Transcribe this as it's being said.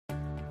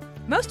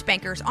Most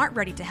bankers aren't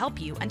ready to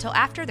help you until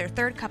after their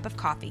third cup of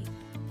coffee.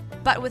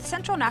 But with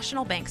Central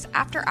National Bank's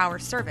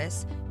after-hours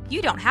service,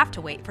 you don't have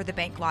to wait for the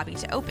bank lobby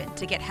to open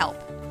to get help.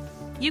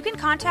 You can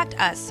contact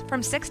us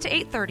from 6 to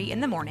 8:30 in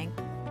the morning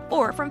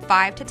or from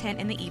 5 to 10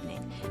 in the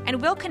evening,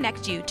 and we'll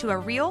connect you to a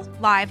real,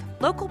 live,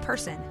 local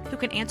person who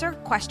can answer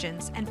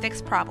questions and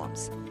fix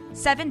problems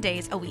 7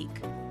 days a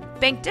week.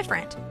 Bank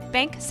different.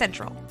 Bank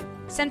Central.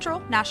 Central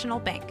National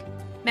Bank.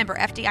 Member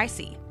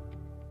FDIC.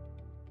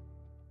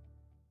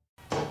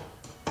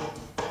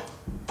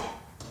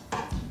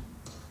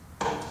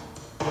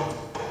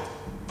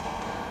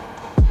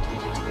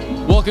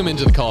 Welcome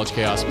into the College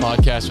Chaos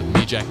Podcast with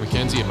me, Jack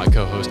McKenzie, and my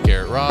co-host,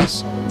 Garrett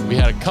Ross. We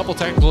had a couple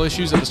technical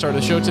issues at the start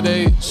of the show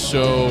today,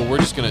 so we're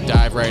just going to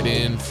dive right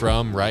in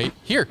from right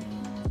here.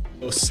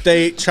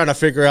 State trying to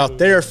figure out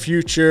their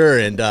future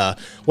and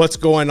what's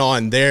going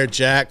on there,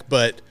 Jack.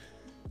 But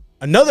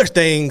another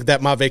thing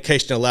that my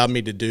vacation allowed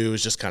me to do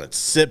is just kind of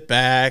sit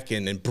back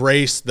and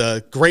embrace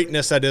the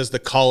greatness that is the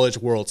College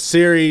World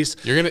Series.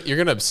 You're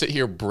gonna sit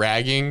here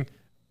bragging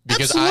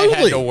because Absolutely. I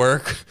had to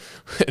work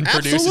and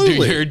produce and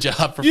do your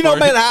job for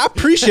man, I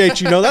appreciate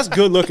that's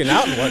good looking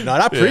out and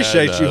whatnot. I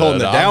appreciate you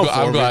holding it down for me.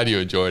 I'm glad you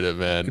enjoyed it,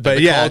 man. But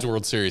the College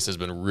World Series has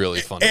been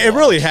really fun. It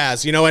really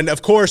has, and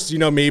of course,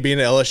 me being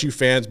an LSU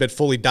fan, has been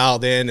fully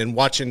dialed in and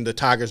watching the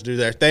Tigers do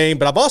their thing.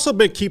 But I've also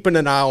been keeping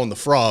an eye on the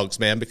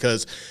Frogs, man,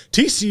 because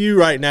TCU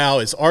right now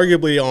is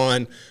arguably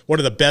on one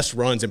of the best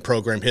runs in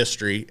program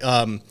history.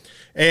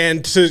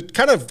 And to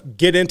kind of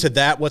get into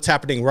that, what's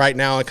happening right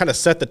now, and kind of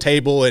set the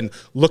table and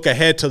look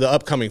ahead to the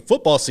upcoming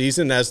football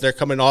season as they're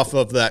coming off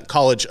of that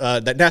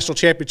that national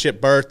championship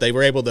berth. They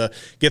were able to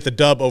get the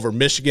dub over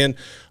Michigan.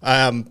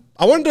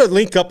 I wanted to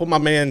link up with my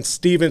man,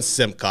 Steven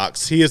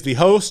Simcox. He is the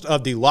host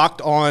of the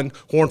Locked On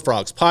Horned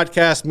Frogs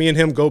podcast. Me and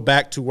him go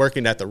back to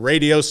working at the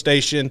radio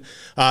station.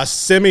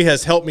 Simi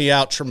has helped me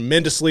out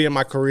tremendously in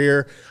my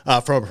career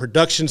from a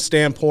production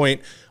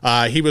standpoint.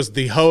 He was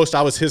the host.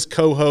 I was his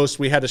co-host.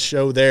 We had a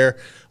show there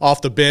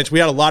off the bench. We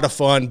had a lot of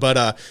fun.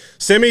 But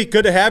Simi,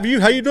 good to have you.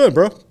 How you doing,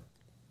 bro?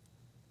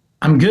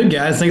 I'm good,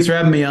 guys. Thanks for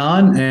having me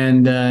on.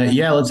 And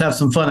let's have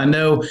some fun. I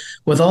know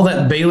with all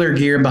that Baylor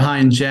gear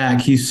behind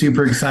Jack, he's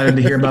super excited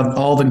to hear about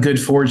all the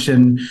good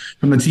fortune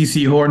from the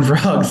TCU Horned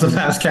Frogs the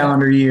past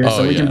calendar year.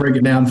 We can break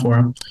it down for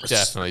him.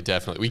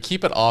 Definitely. We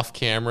keep it off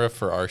camera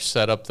for our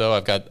setup, though.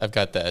 I've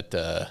got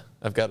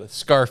a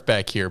scarf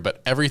back here,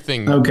 but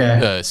everything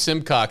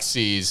Simcox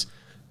sees,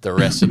 the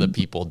rest of the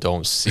people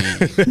don't see.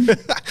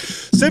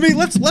 Simi,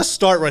 let's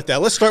start right there.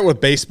 Let's start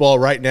with baseball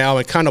right now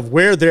and kind of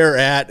where they're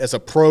at as a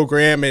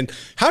program. And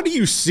how do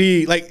you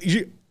see,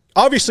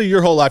 obviously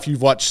your whole life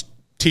you've watched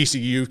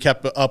TCU,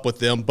 kept up with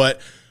them, but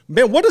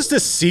man, what has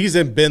this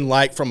season been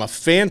like from a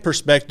fan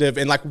perspective?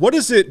 And what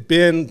has it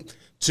been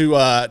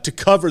to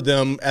cover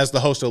them as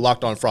the host of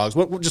Locked On Frogs?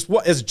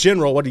 What as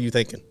general, what are you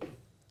thinking?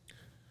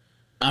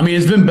 I mean,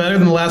 it's been better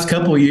than the last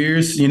couple of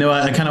years.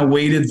 I kind of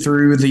waded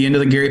through the end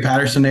of the Gary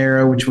Patterson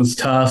era, which was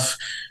tough.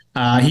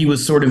 He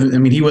was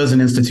he was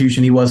an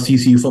institution. He was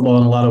TCU football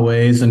in a lot of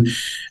ways. And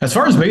as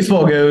far as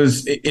baseball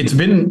goes, it's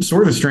been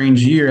sort of a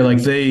strange year.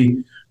 They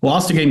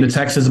lost a game to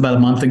Texas about a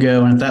month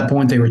ago, and at that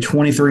point they were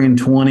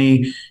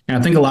 23-20. And I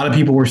think a lot of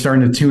people were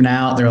starting to tune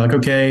out. They're like,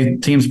 okay,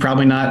 team's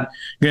probably not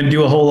going to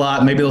do a whole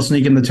lot. Maybe they'll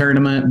sneak in the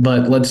tournament,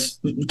 but let's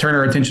turn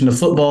our attention to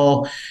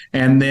football.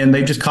 And then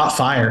they just caught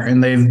fire,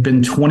 and they've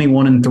been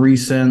 21-3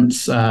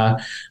 since.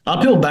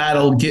 Uphill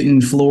battle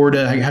getting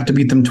Florida. I have to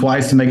beat them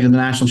twice to make it to the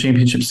national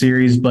championship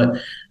series,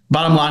 but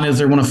bottom line is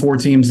they're one of 4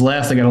 teams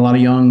left. They got a lot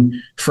of young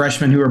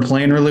freshmen who are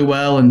playing really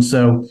well, and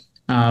so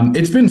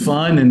it's been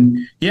fun.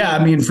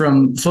 And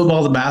from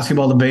football to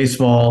basketball to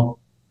baseball,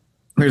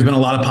 there's been a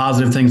lot of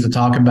positive things to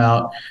talk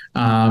about.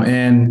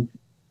 And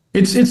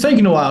it's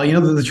taken a while.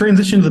 The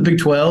transition to the Big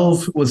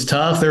 12 was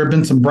tough. There have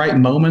been some bright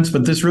moments,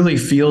 but this really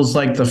feels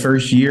like the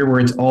first year where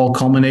it's all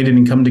culminated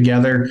and come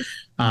together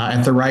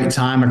at the right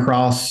time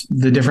across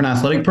the different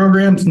athletic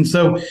programs. And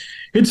so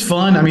it's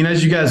fun.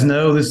 As you guys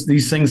know,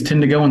 these things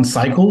tend to go in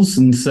cycles.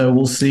 And so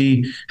we'll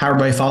see how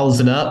everybody follows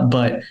it up.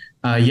 But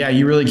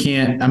you really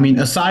can't.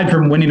 Aside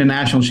from winning a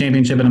national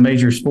championship in a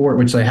major sport,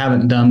 which they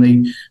haven't done,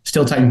 they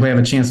still technically have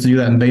a chance to do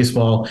that in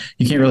baseball.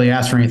 You can't really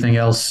ask for anything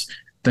else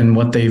than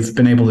what they've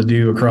been able to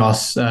do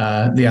across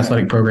the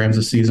athletic programs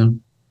this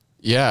season.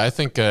 Yeah, I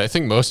think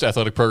most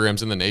athletic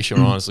programs in the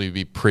nation would honestly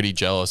be pretty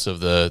jealous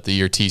of the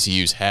year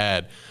TCU's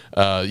had.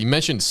 You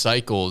mentioned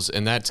cycles,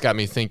 and that's got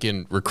me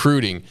thinking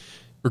recruiting.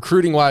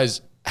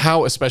 Recruiting-wise,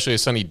 how, especially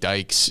as Sonny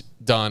Dykes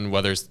done,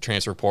 whether it's the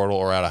transfer portal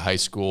or out of high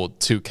school,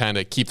 to kind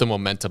of keep the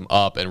momentum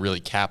up and really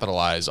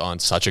capitalize on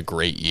such a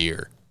great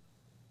year?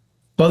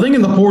 Well, I think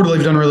in the portal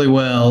they've done really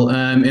well.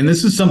 And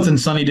this is something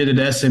Sonny did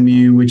at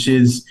SMU, which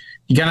is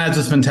he kind of has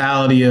this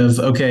mentality of,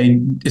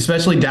 okay,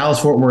 especially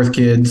Dallas-Fort Worth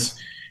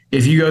kids,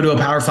 if you go to a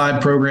Power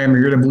 5 program or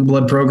you're at a blue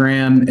blood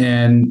program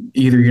and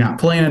either you're not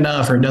playing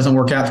enough or it doesn't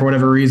work out for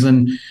whatever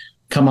reason,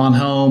 come on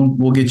home.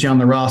 We'll get you on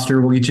the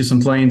roster. We'll get you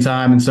some playing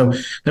time. And so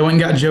they went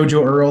and got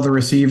JoJo Earl, the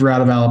receiver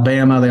out of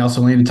Alabama. They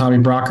also landed Tommy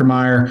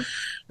Brockermeyer.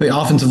 the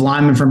offensive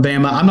lineman from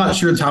Bama. I'm not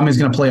sure Tommy's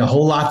going to play a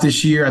whole lot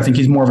this year. I think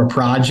he's more of a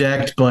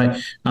project, but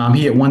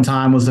he at one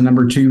time was the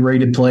number 2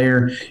 rated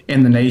player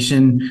in the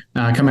nation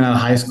coming out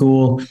of high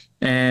school.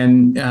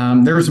 And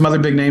there were some other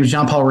big names,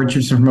 John Paul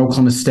Richardson from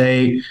Oklahoma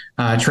State,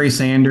 Trey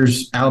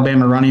Sanders,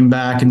 Alabama running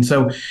back. And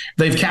so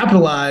they've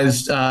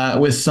capitalized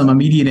with some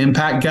immediate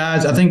impact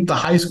guys. I think the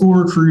high school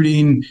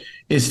recruiting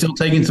is still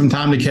taking some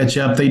time to catch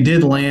up. They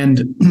did land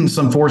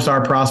some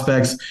 4-star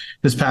prospects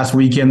this past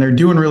weekend. They're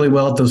doing really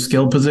well at those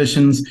skill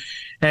positions.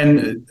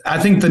 And I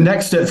think the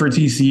next step for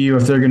TCU,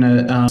 if they're going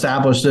to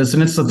establish this,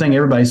 and it's the thing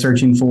everybody's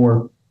searching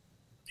for,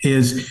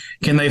 is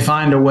can they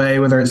find a way,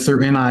 whether it's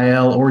through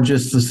NIL or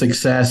just the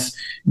success,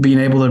 being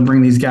able to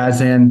bring these guys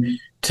in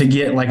to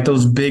get like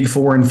those big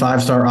 4- and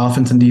 5-star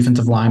offense and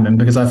defensive linemen?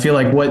 Because I feel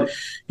like what,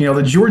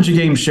 the Georgia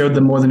game showed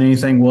them more than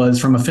anything was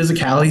from a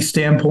physicality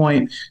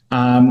standpoint,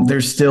 they're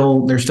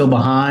still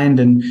behind.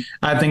 And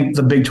I think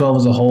the Big 12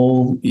 as a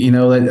whole,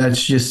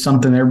 that's just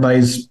something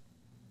everybody's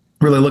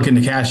really looking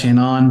to cash in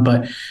on.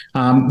 But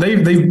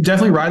they've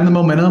definitely riding the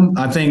momentum.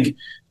 I think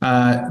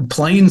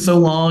playing so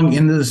long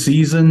into the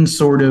season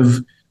sort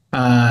of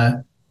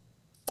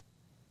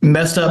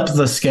messed up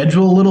the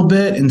schedule a little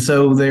bit. And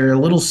so they're a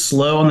little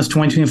slow on this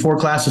 2024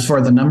 class as far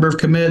as the number of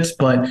commits,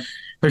 but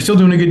they're still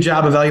doing a good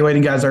job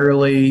evaluating guys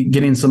early,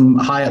 getting some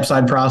high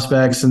upside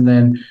prospects. And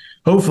then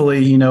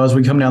hopefully, as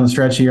we come down the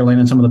stretch here,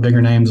 landing some of the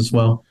bigger names as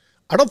well.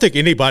 I don't think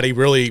anybody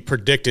really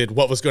predicted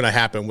what was going to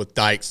happen with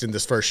Dykes in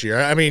this first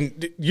year. I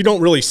mean, you don't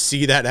really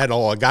see that at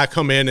all. A guy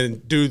come in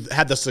and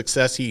had the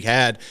success he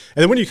had.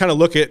 And then when you kind of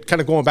look at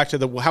going back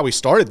to how he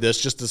started this,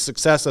 just the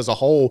success as a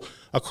whole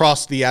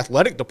across the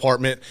athletic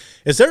department,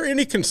 is there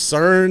any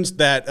concerns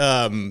that,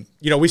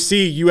 we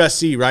see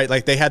USC, right?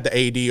 Like they had the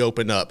AD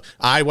open up.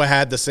 Iowa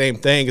had the same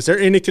thing. Is there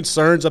any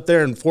concerns up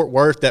there in Fort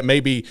Worth that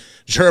maybe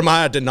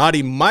Jeremiah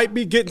Donati might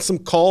be getting some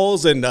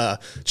calls and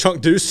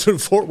Chunk Deuce in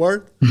Fort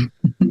Worth?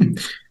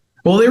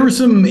 Well, there were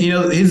some,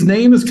 his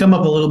name has come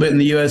up a little bit in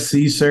the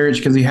USC search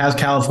because he has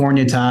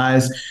California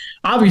ties.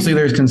 Obviously,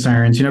 there's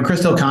concerns.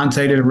 Chris Del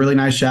Conte did a really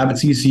nice job at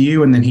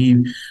TCU, and then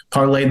he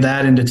parlayed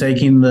that into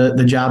taking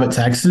the job at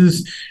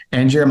Texas.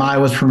 And Jeremiah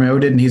was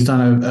promoted, and he's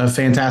done a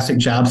fantastic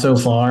job so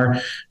far.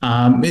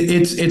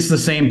 It's the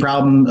same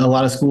problem a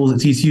lot of schools at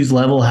TCU's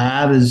level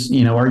have is, are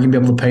you going to be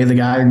able to pay the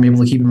guy? Are you going to be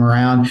able to keep him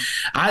around?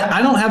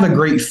 I don't have a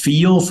great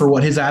feel for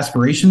what his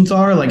aspirations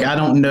are. Like, I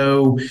don't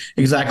know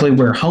exactly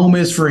where home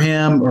is for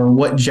him or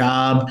what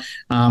job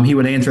he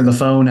would answer the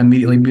phone and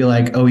immediately be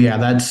like, oh, yeah,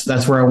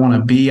 that's where I want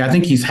to be. I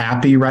think he's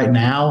happy right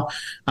now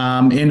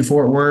in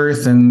Fort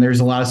Worth, and there's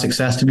a lot of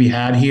success to be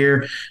had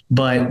here.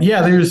 But,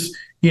 yeah, there's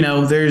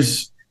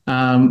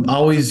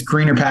always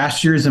greener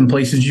pastures and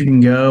places you can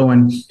go.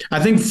 And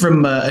I think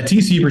from a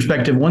TCU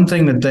perspective, one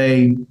thing that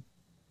they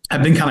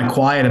have been kind of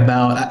quiet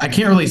about, I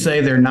can't really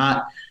say they're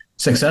not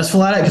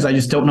successful at it because I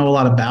just don't know a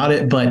lot about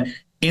it, but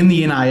in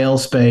the NIL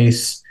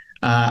space,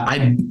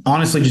 I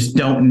honestly just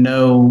don't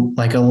know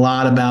like a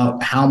lot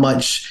about how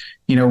much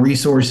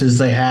resources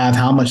they have,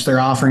 how much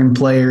they're offering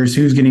players,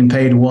 who's getting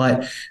paid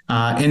what.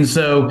 And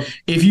so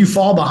if you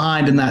fall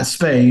behind in that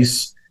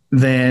space,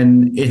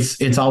 then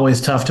it's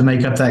always tough to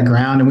make up that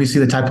ground. And we see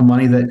the type of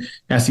money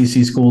that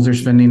SEC schools are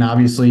spending,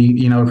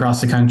 obviously,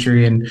 across the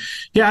country. And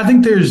yeah, I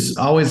think there's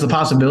always the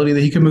possibility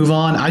that he could move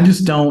on. I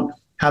just don't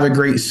have a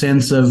great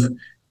sense of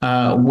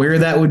where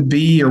that would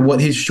be or what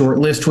his short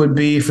list would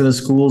be for the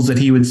schools that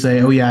he would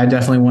say, oh yeah, I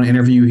definitely want to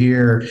interview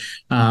here,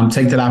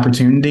 take that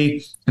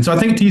opportunity. And so I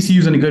think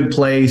TCU's in a good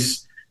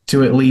place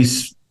to at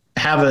least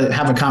have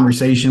a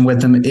conversation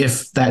with him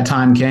if that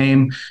time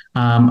came.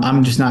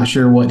 I'm just not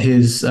sure what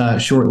his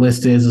short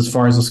list is as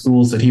far as the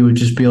schools that he would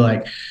just be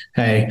like,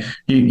 hey,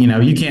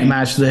 you can't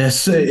match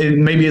this.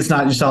 Maybe it's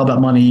not just all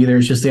about money either.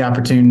 It's just the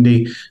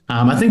opportunity.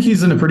 I think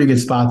he's in a pretty good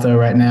spot though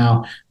right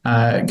now,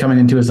 coming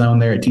into his own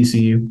there at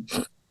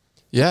TCU.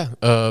 Yeah.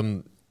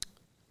 Kind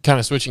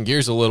of switching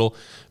gears a little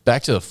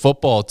back to the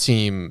football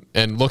team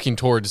and looking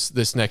towards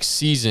this next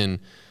season.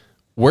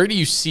 Where do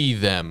you see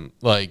them,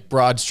 like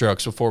broad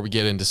strokes, before we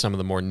get into some of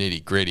the more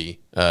nitty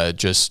gritty?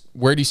 Just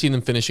where do you see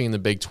them finishing in the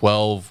Big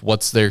 12?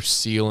 What's their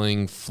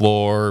ceiling,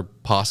 floor,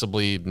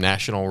 possibly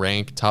national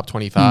rank, top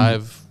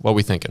 25? What are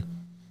we thinking?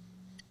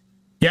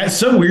 Yeah, it's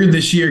so weird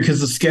this year because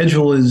the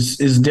schedule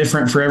is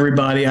different for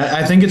everybody.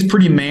 I think it's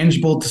pretty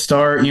manageable to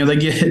start.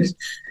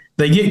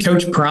 They get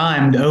Coach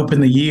Prime to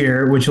open the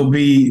year, which will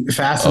be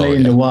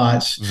fascinating to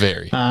watch.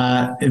 Very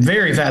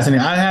fascinating.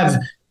 I have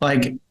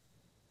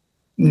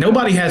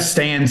nobody has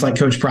stands like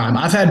Coach Prime.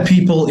 I've had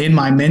people in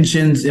my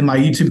mentions, in my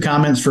YouTube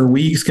comments for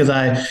weeks because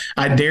I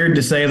dared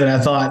to say that I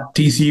thought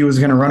TCU was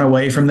going to run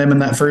away from them in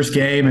that first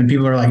game. And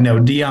people are like, no,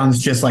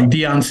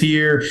 Deion's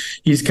here.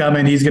 He's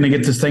coming. He's going to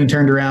get this thing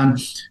turned around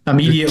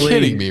immediately.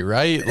 You're kidding me,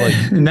 right?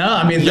 Like, no,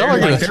 I mean, y'all are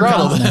going to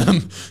throttle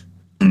them.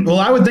 Well,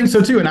 I would think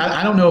so too, and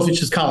I don't know if it's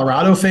just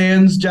Colorado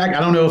fans, Jack. I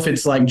don't know if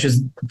it's like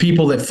just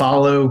people that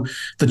follow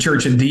the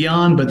Church of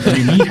Dion, but I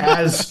mean, he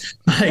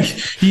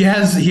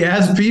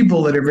has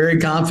people that are very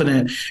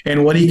confident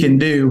in what he can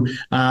do.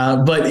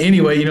 But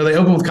anyway, they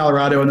open with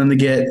Colorado, and then they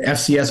get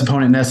FCS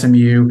opponent in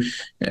SMU.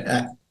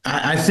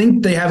 I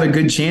think they have a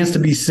good chance to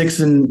be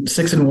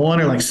 6-1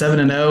 or like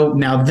 7-0.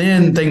 Now,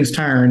 then things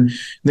turn.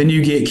 Then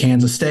you get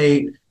Kansas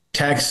State,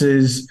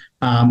 Texas,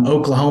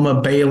 Oklahoma,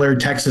 Baylor,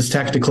 Texas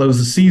Tech to close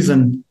the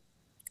season.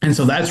 And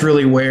so that's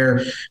really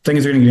where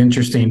things are going to get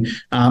interesting.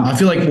 I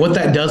feel like what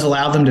that does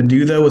allow them to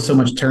do, though, with so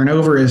much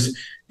turnover is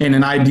in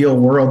an ideal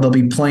world, they'll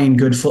be playing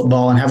good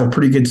football and have a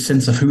pretty good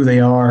sense of who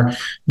they are.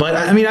 But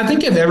I mean, I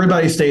think if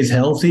everybody stays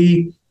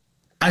healthy,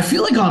 I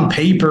feel like on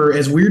paper,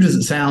 as weird as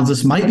it sounds,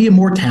 this might be a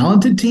more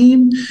talented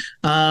team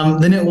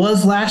than it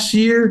was last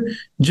year,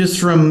 just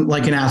from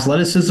like an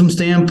athleticism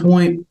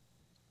standpoint.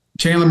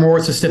 Chandler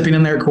Morris is stepping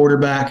in there at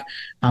quarterback.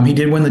 He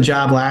did win the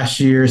job last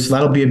year, so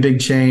that'll be a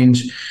big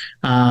change.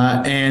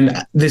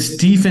 And this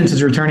defense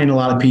is returning a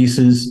lot of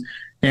pieces,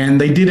 and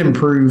they did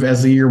improve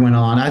as the year went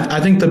on. I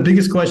think the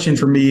biggest question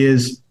for me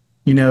is,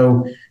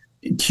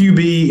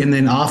 QB and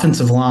then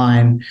offensive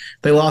line.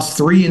 They lost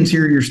 3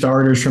 interior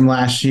starters from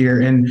last year.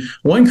 And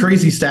one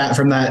crazy stat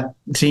from that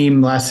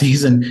team last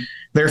season,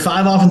 their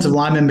 5 offensive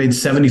linemen made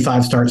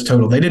 75 starts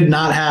total. They did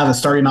not have a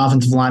starting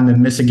offensive lineman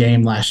miss a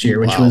game last year,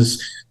 which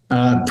was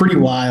pretty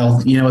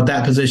wild, at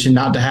that position,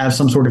 not to have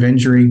some sort of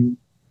injury.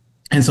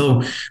 And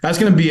so that's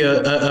going to be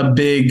a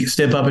big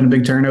step up and a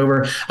big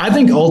turnover. I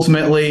think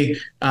ultimately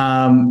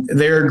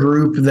they're a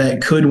group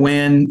that could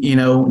win,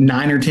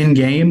 9 or 10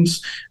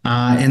 games.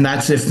 And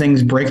that's if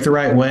things break the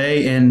right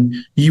way. And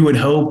you would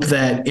hope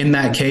that in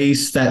that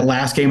case, that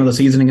last game of the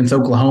season against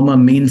Oklahoma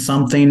means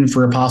something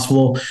for a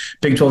possible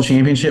Big 12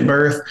 championship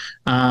berth.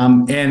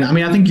 And I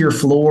mean, I think your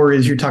floor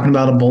is you're talking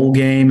about a bowl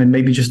game and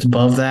maybe just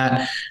above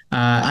that.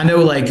 I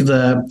know like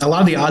a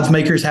lot of the odds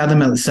makers have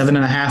them at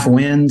 7.5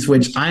 wins,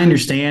 which I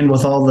understand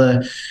with all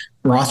the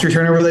roster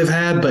turnover they've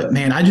had. But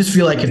man, I just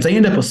feel like if they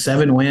end up with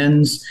 7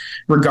 wins,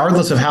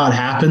 regardless of how it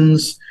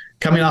happens,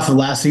 coming off of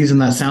last season,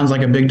 that sounds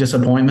like a big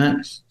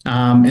disappointment.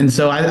 And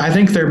so I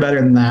think they're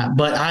better than that.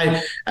 But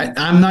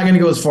I'm not going to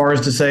go as far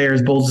as to say or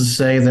as bold as to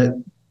say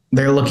that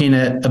they're looking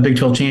at a Big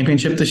 12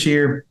 championship this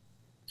year.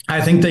 I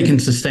think they can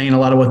sustain a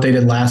lot of what they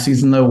did last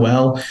season, though,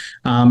 well,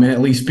 and at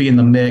least be in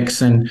the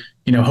mix and,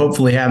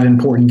 hopefully have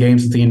important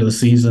games at the end of the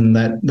season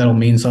that'll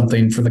mean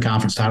something for the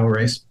conference title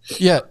race.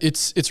 Yeah,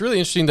 it's really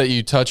interesting that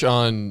you touch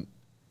on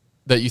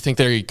that you think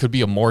they could be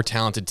a more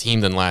talented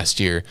team than last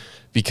year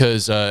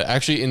because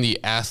actually in the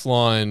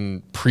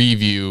Athlon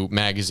preview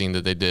magazine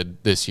that they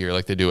did this year,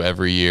 like they do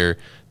every year,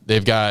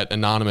 they've got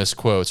anonymous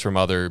quotes from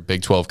other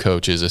Big 12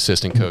 coaches,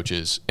 assistant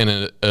coaches, and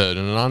an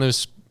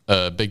anonymous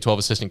Big 12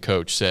 assistant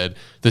coach said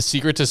the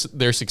secret to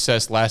their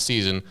success last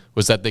season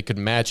was that they could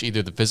match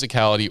either the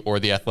physicality or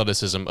the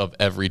athleticism of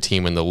every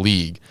team in the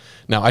league.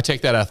 Now, I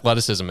take that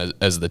athleticism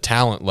as the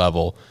talent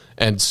level.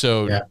 And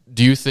so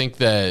do you think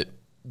that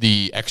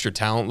the extra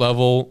talent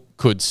level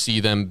could see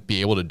them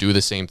be able to do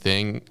the same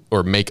thing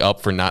or make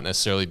up for not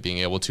necessarily being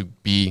able to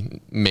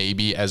be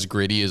maybe as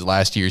gritty as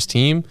last year's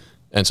team?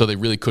 And so they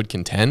really could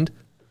contend?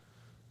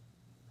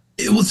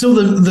 So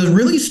the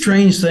really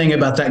strange thing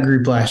about that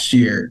group last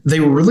year,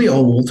 they were really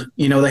old.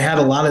 They had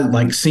a lot of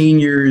like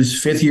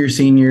seniors, 5th-year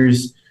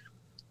seniors.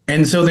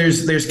 And so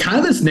there's kind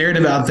of this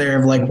narrative out there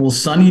of like, well,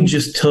 Sonny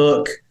just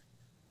took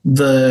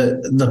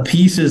the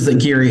pieces that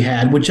Gary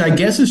had, which I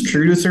guess is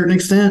true to a certain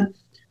extent.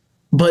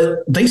 But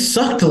they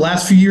sucked the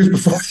last few years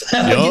before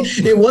that.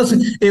 Yep.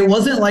 It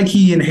wasn't like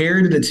he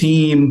inherited a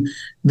team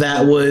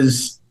that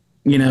was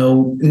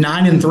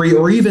 9-3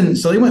 or even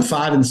so they went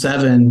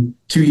 5-7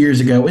 2 years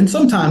ago. And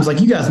sometimes, like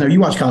you guys know,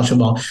 you watch college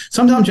football.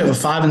 Sometimes you have a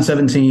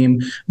 5-7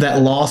 team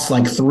that lost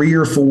like 3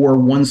 or 4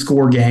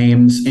 one-score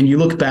games, and you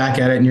look back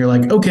at it and you're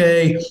like,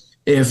 okay,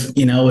 if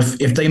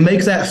they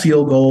make that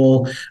field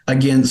goal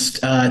against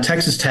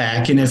Texas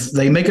Tech, and if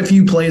they make a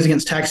few plays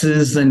against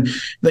Texas, then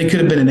they could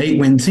have been an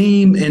 8-win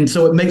team, and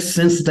so it makes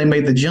sense that they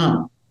made the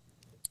jump.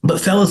 But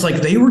fellas,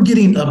 like they were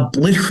getting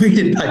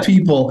obliterated by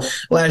people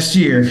last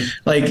year.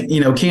 Like,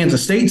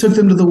 Kansas State took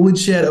them to the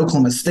woodshed.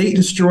 Oklahoma State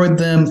destroyed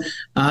them.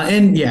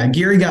 And yeah,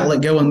 Gary got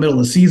let go in the middle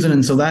of the season.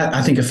 And so that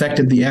I think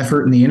affected the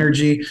effort and the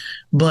energy.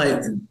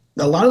 But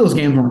a lot of those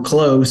games weren't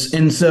close.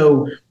 And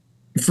so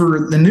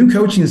for the new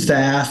coaching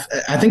staff,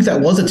 I think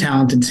that was a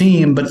talented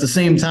team. But at the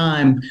same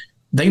time,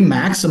 they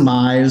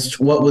maximized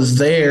what was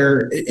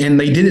there, and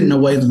they did it in a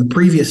way that the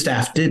previous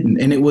staff didn't.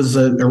 And it was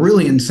a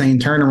really insane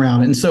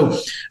turnaround. And so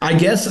I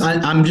guess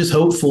I'm just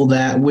hopeful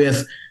that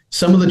with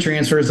some of the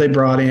transfers they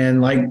brought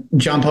in, like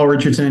John Paul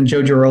Richardson and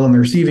JoJo Earl in the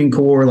receiving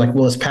core, like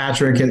Willis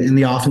Patrick in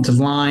the offensive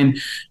line,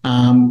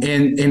 and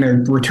in a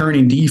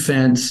returning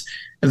defense,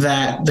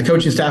 that the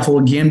coaching staff will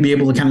again be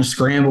able to kind of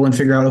scramble and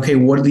figure out, okay,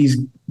 what do these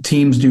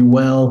teams do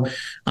well?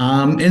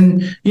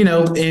 And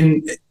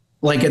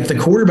like at the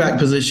quarterback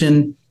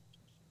position,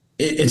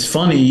 it's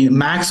funny.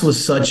 Max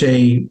was such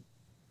a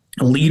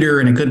a leader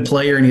and a good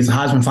player, and he's a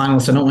Heisman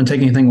finalist. I don't want to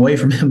take anything away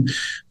from him,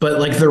 but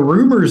like the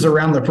rumors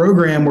around the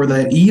program were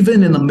that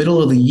even in the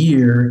middle of the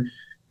year,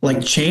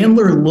 like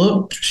Chandler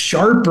looked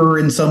sharper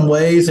in some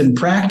ways in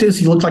practice.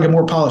 He looked like a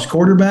more polished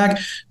quarterback,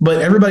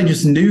 but everybody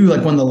just knew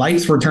like when the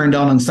lights were turned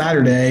on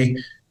Saturday,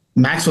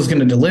 Max was going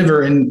to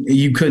deliver, and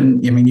you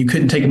couldn't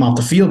take him off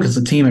the field because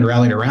the team had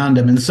rallied around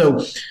him. And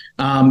so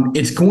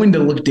it's going to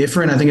look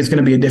different. I think it's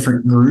going to be a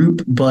different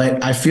group,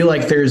 but I feel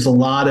like there's a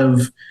lot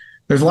of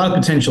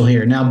potential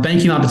here. Now,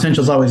 banking on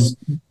potential is always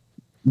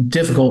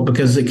difficult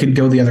because it could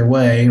go the other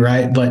way,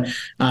 right? But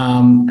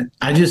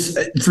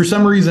for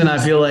some reason,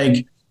 I feel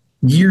like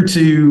year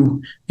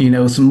two,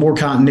 some more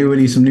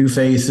continuity, some new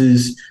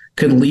faces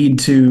could lead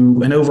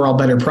to an overall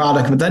better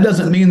product. But that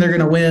doesn't mean they're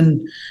going to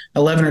win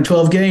 11 or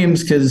 12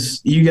 games,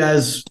 because you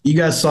guys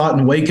saw it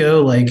in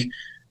Waco. Like,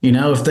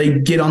 if they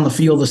get on the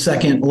field a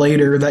second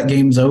later, that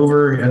game's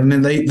over. I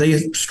mean, they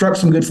struck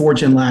some good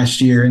fortune last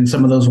year in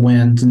some of those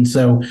wins. And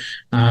so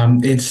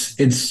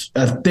it's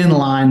a thin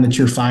line that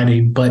you're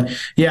fighting. But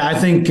yeah, I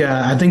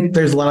think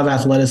there's a lot of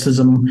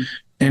athleticism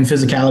and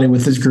physicality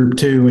with this group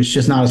too. It's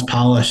just not as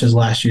polished as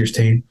last year's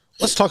team.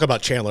 Let's talk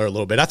about Chandler a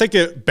little bit. I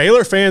think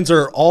Baylor fans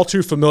are all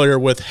too familiar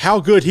with how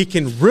good he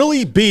can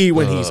really be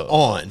when he's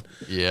on.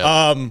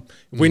 Yeah.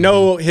 We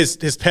know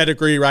his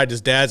pedigree, right? His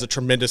dad's a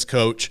tremendous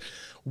coach.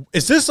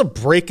 Is this a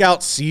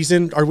breakout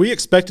season? Are we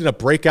expecting a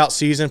breakout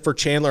season for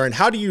Chandler? And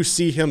how do you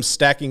see him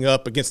stacking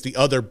up against the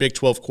other Big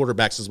 12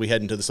 quarterbacks as we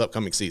head into this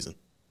upcoming season?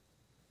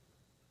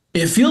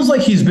 It feels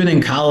like he's been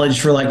in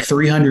college for like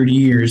 300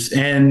 years.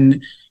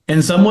 And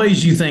in some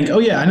ways you think, oh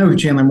yeah, I know who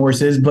Chandler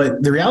Morris is,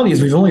 but the reality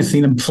is we've only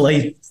seen him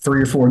play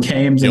 3 or 4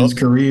 games in his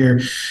career.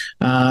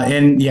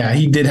 And yeah,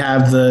 he did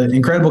have the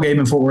incredible game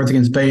in Fort Worth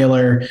against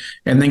Baylor,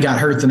 and then got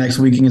hurt the next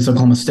week against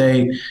Oklahoma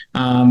State.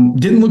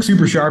 Didn't look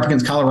super sharp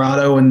against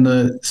Colorado in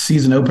the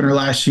season opener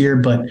last year,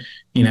 but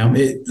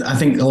I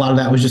think a lot of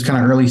that was just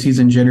kind of early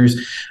season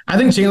jitters. I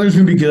think Chandler's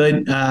going to be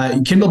good.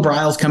 Kendall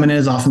Briles coming in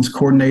as offensive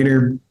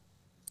coordinator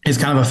is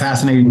kind of a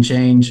fascinating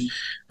change.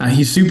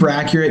 He's super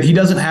accurate. He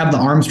doesn't have the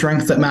arm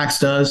strength that Max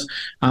does.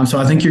 So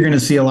I think you're going to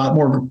see a lot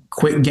more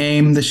quick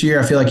game this year.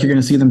 I feel like you're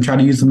going to see them try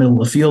to use the middle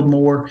of the field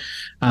more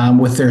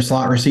with their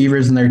slot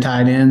receivers and their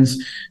tight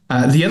ends.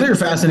 The other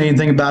fascinating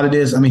thing about it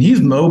is, he's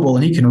mobile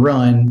and he can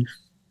run,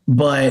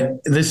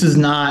 but this is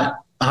not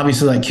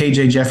obviously like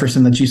KJ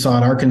Jefferson that you saw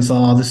at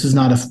Arkansas. This is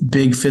not a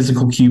big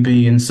physical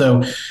QB. And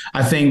so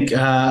I think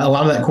a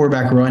lot of that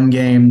quarterback run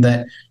game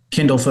that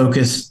Kendall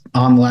focused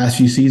on the last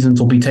few seasons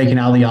will be taken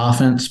out of the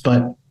offense.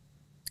 But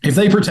if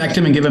they protect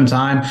him and give him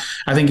time,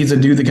 I think he's a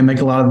dude that can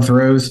make a lot of the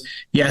throws.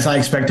 Yes, I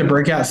expect a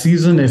breakout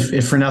season.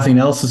 If for nothing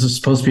else, this is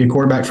supposed to be a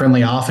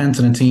quarterback-friendly offense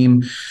and a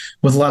team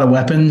with a lot of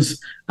weapons.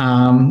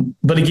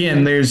 But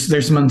again,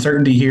 there's some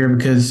uncertainty here,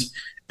 because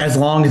as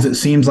long as it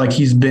seems like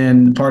he's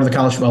been part of the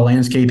college football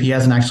landscape, he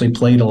hasn't actually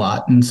played a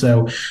lot. And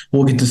so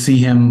we'll get to see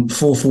him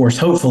full force,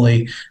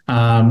 hopefully,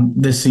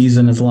 this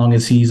season, as long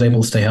as he's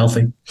able to stay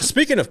healthy.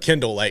 Speaking of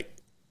Kendall,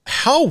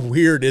 how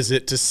weird is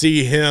it to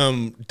see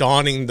him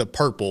donning the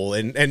purple?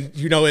 And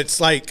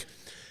it's like,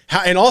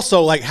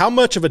 how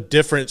much of a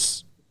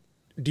difference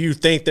do you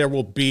think there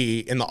will be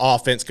in the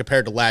offense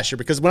compared to last year?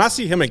 Because when I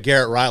see him and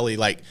Garrett Riley,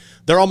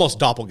 they're almost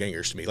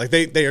doppelgangers to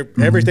me. They are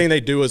everything they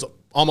do is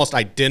almost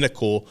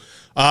identical.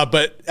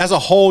 But as a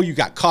whole, you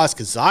got Kaz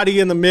Kazadi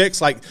in the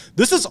mix.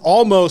 This is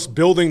almost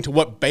building to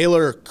what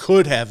Baylor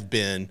could have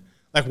been.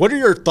 What are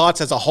your thoughts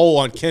as a whole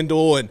on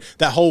Kendall and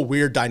that whole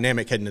weird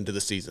dynamic heading into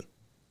the season?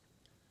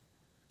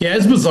 Yeah,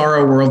 it's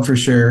bizarro world for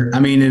sure.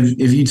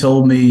 If you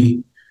told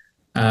me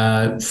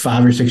 5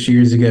 or 6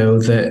 years ago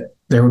that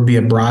there would be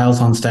a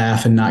Briles on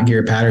staff and not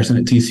Garrett Patterson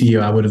at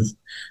TCU,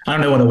 I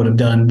don't know what I would have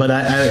done, but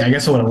I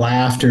guess I would have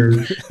laughed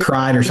or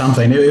cried or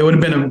something. It would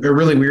have been a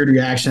really weird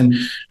reaction,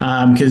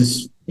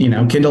 because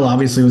Kendall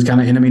obviously was kind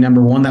of enemy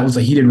number one. That was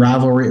a heated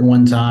rivalry at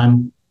one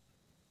time,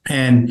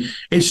 and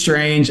it's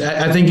strange.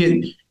 I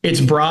think it's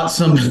brought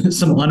some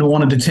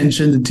unwanted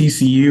attention to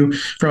TCU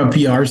from a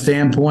PR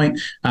standpoint.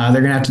 They're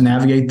going to have to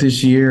navigate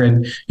this year.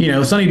 And,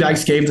 Sonny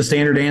Dykes gave the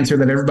standard answer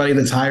that everybody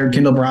that's hired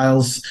Kendall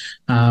Briles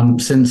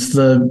since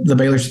the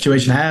Baylor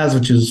situation has,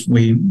 which is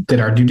we did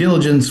our due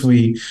diligence.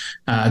 We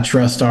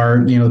trust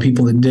the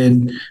people that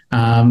did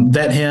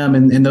vet him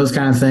and those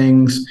kind of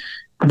things.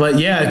 But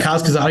yeah,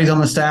 Kaz Kazadi's on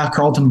the staff.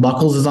 Carlton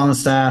Buckles is on the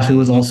staff, who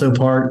was also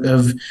part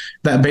of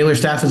that Baylor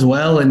staff as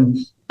well. And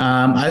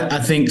I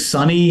think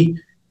Sonny,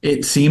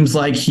 it seems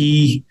like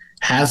he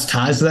has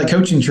ties to that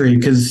coaching tree,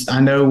 because I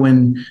know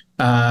when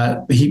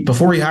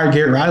before he hired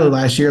Garrett Riley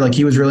last year,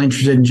 he was really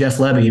interested in Jeff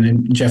Lebby, and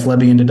then Jeff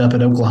Lebby ended up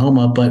at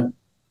Oklahoma. But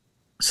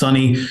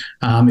Sonny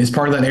is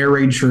part of that air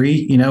raid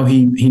tree. He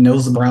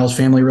knows the Briles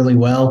family really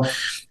well.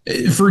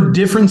 For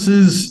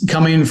differences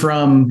coming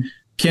from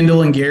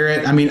Kendall and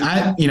Garrett,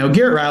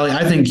 Garrett Riley,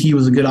 I think he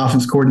was a good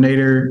offense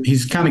coordinator.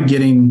 He's kind of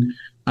getting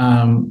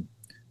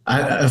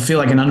I feel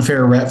like an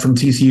unfair rep from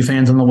TCU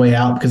fans on the way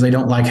out, because they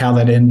don't like how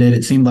that ended.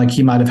 It seemed like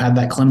he might have had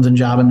that Clemson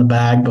job in the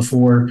bag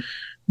before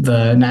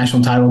the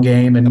national title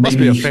game. And it must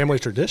be a family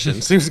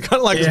tradition. Seems kind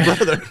of like his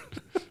brother.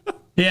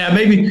 Yeah,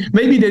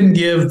 maybe didn't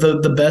give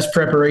the best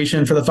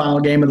preparation for the final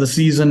game of the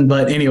season,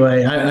 but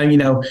anyway,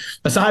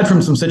 aside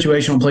from some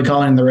situational play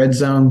calling in the red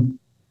zone,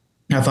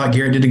 I thought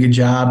Garrett did a good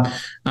job.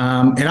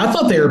 And I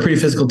thought they were a pretty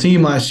physical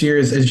team last year,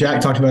 as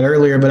Jack talked about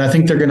earlier, but I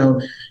think they're going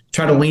to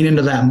try to lean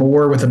into that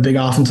more with a big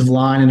offensive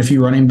line and a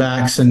few running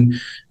backs. And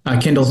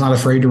Kendall's not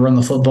afraid to run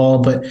the football.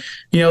 But,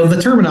 the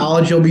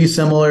terminology will be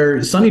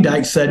similar. Sonny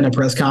Dykes said in a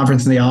press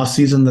conference in the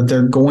offseason that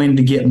they're going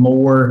to get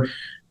more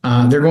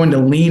they're going to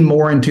lean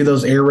more into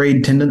those air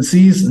raid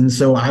tendencies. And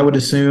so I would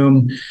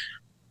assume,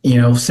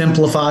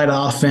 simplified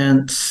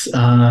offense,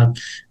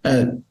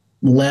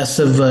 less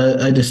of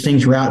a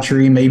distinct route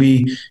tree,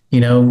 maybe,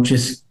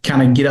 just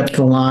kind of get up to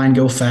the line,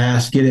 go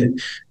fast, get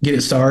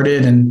it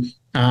started. And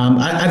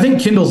I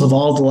think Kendall's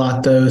evolved a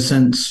lot, though,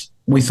 since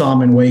we saw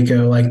him in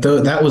Waco. Like,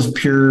 that was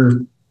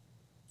pure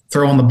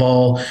throwing the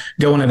ball,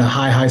 going at a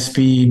high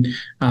speed.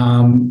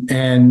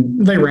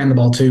 And they ran the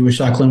ball too with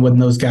Shock Linwood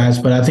and those guys.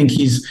 But I think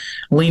he's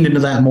leaned into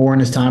that more in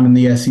his time in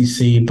the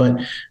SEC.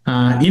 But,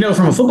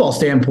 from a football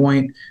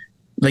standpoint,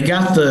 they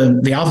got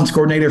the offense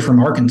coordinator from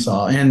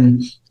Arkansas.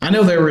 And I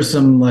know there were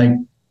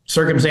some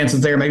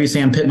circumstances there. Maybe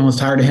Sam Pittman was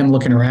tired of him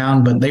looking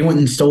around, but they went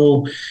and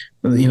stole,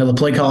 the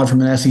play caller from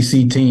an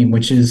SEC team,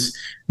 which is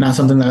not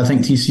something that I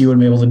think TCU would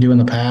be able to do in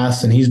the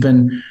past. And he's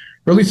been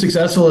really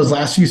successful his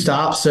last few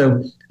stops.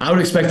 So I would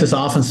expect this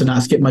offense to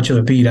not skip much of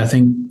a beat. I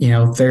think, they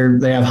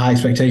have high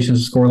expectations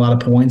to score a lot of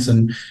points,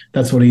 and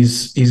that's what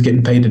he's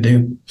getting paid to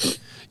do.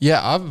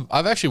 Yeah,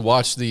 I've actually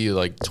watched the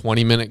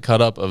 20-minute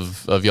cut up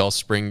of y'all's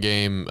spring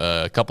game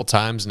a couple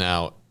times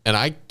now, and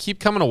I keep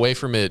coming away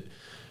from it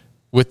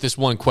with this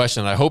one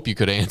question I hope you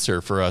could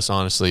answer for us,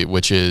 honestly,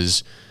 which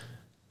is,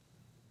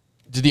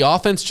 did the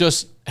offense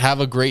just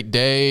have a great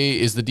day?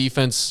 Is the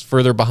defense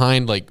further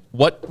behind?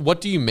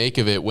 What do you make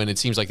of it when it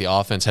seems like the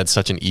offense had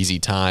such an easy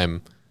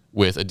time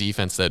with a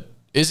defense that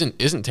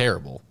isn't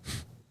terrible?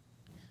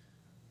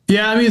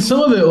 Yeah,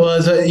 some of it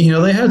was,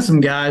 they had some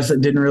guys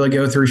that didn't really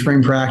go through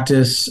spring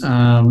practice.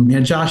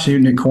 Josh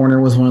Newton at corner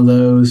was one of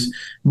those.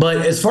 But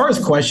as far as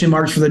question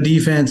marks for the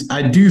defense,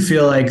 I do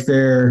feel like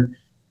there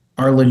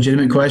are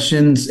legitimate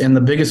questions, and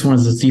the biggest one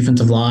is the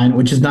defensive line,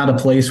 which is not a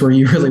place where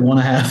you really want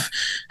to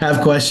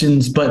have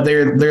questions. But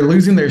they're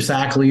losing their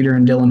sack leader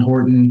in Dylan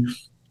Horton.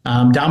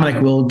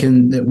 Dominic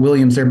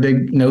Williams, their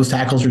big nose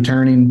tackles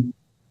returning.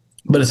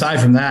 But aside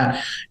from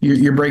that,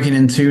 you're breaking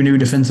in two new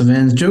defensive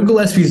ends. Joe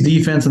Gillespie's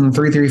defense in the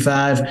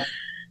 3-3-5,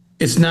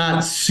 it's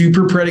not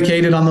super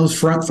predicated on those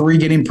front three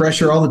getting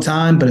pressure all the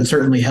time, but it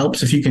certainly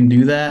helps if you can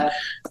do that.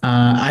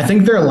 I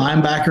think their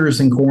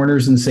linebackers and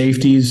corners and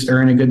safeties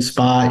are in a good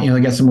spot.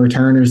 They got some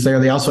returners there.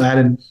 They also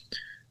added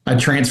a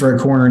transfer at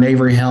corner in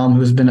Avery Helm,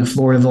 who's been at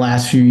Florida the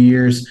last few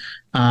years.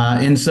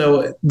 And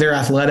so they're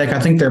athletic. I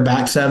think their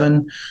back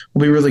seven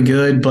will be really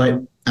good.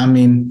 But,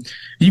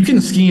 you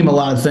can scheme a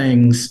lot of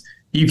things.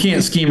 You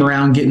can't scheme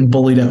around getting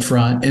bullied up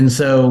front. And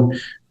so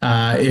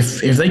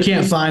if they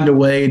can't find a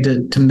way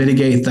to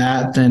mitigate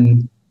that,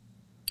 then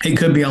it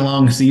could be a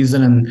long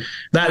season. And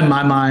that, in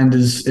my mind,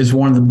 is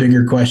one of the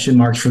bigger question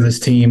marks for this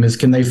team is,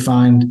 can they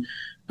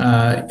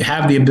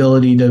have the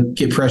ability to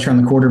get pressure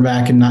on the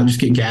quarterback and not just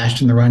get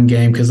gashed in the run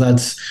game? Because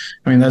that's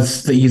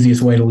the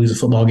easiest way to lose a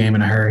football game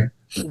in a hurry.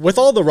 With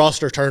all the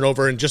roster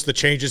turnover and just the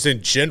changes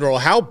in general,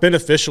 how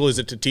beneficial is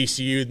it to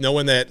TCU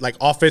knowing that,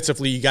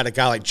 offensively, you got a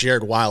guy like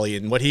Jared Wiley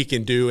and what he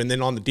can do, and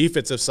then on the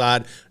defensive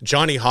side,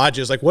 Johnny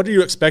Hodges? What are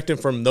you expecting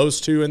from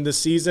those two in this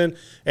season?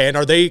 And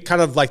are they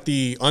kind of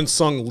the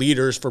unsung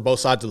leaders for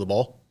both sides of the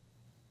ball?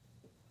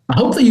 I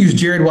hope they use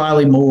Jared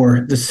Wiley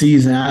more this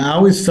season. I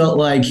always felt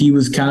like he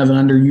was kind of an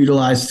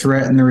underutilized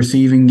threat in the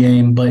receiving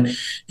game. But,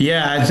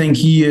 yeah, I think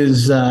he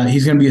is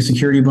he's going to be a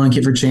security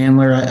blanket for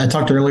Chandler. I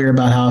talked earlier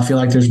about how I feel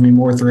like there's going to be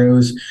more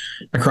throws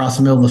across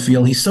the middle of the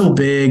field. He's so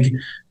big.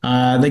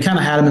 They kind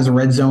of had him as a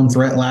red zone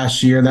threat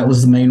last year. That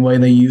was the main way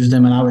they used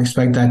him, and I would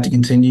expect that to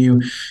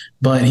continue.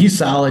 But he's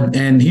solid,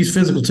 and he's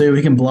physical too.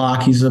 He can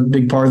block. He's a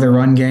big part of their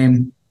run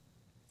game.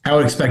 I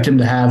would expect him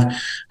to have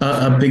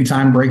a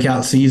big-time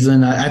breakout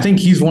season. I think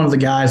he's one of the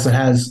guys that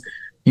has,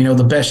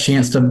 the best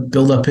chance to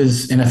build up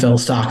his NFL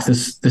stock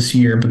this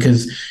year,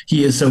 because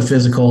he is so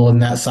physical,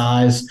 and that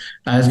size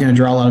is going to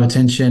draw a lot of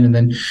attention. And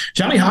then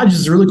Johnny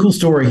Hodges is a really cool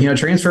story.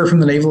 Transfer from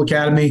the Naval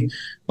Academy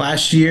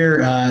last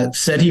year,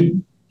 said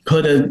he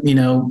put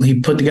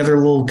together a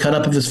little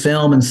cut-up of his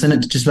film and sent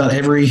it to just about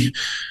every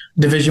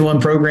Division I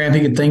program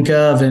he could think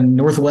of, and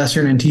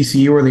Northwestern and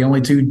TCU were the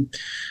only two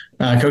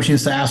coaching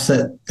staffs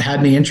that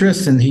had any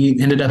interest, and he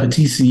ended up at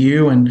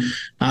TCU. And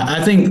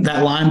I think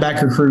that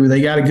linebacker crew,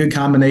 they got a good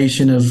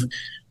combination of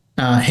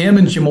him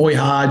and Jamoy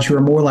Hodge, who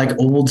are more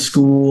old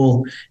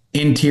school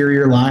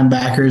interior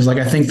linebackers.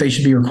 I think they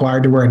should be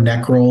required to wear a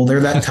neck roll. They're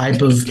that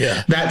type of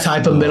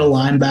middle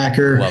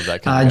linebacker. Love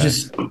that kind of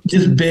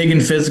just big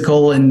and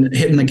physical and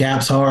hitting the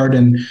gaps hard.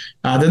 And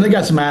then they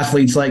got some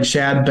athletes like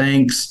Shad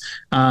Banks,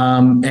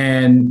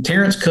 and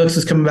Terrence Cooks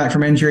is coming back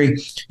from injury.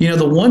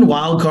 The one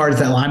wild card at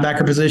that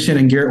linebacker position,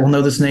 and Garrett will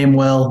know this name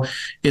well,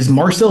 is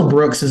Marcel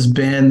Brooks. This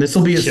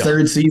will be his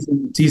third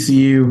season at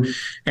TCU,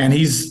 and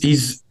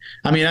he's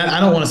I mean, I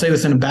don't want to say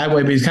this in a bad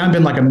way, but he's kind of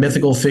been like a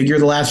mythical figure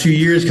the last few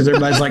years because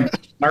everybody's like,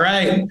 all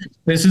right,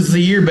 this is the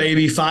year,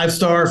 baby. Former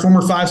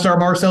 5-star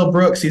Marcel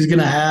Brooks. He's going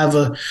to have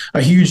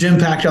a huge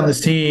impact on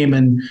this team.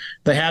 And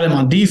they had him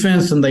on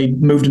defense and they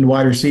moved into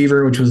wide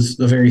receiver, which was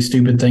a very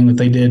stupid thing that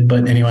they did.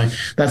 But anyway,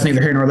 that's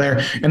neither here nor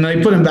there. And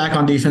they put him back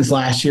on defense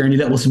last year and he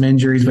dealt with some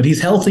injuries, but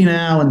he's healthy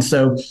now. And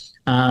so,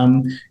 at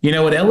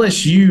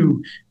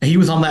LSU, he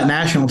was on that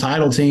national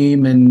title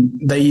team and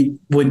they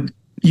would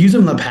use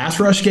him in the pass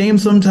rush game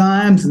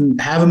sometimes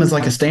and have him as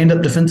like a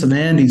stand-up defensive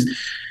end.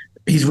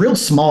 He's real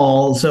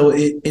small, so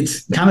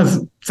it's kind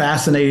of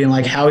fascinating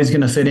like how he's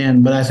going to fit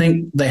in. But I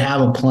think they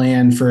have a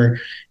plan for,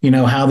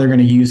 how they're going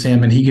to use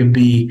him, and he could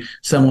be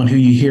someone who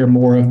you hear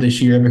more of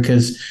this year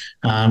because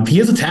he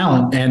is a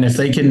talent. And if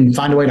they can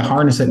find a way to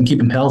harness it and keep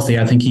him healthy,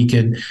 I think he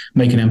could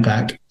make an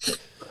impact.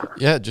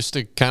 Yeah, just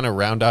to kind of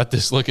round out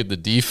this look at the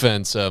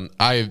defense,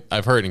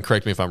 I've heard, and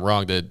correct me if I'm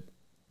wrong, that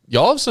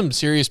y'all have some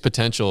serious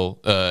potential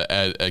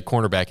at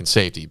cornerback and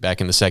safety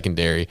back in the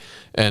secondary,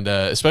 and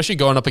especially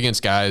going up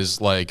against guys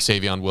like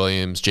Savion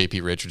Williams, J.P.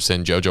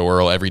 Richardson, JoJo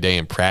Earl every day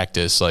in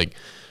practice. Like,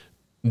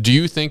 do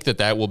you think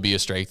that will be a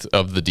strength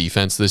of the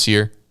defense this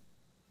year?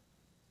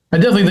 I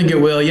definitely think it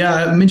will.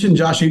 Yeah, I mentioned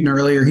Josh Newton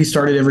earlier. He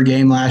started every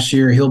game last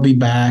year. He'll be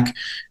back.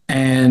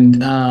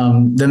 And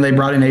then they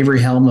brought in Avery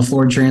Helm, the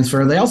Florida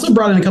transfer. They also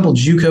brought in a couple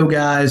JUCO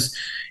guys.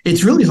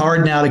 It's really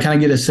hard now to kind of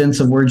get a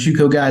sense of where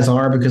JUCO guys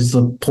are because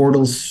the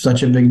portal's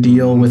such a big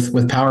deal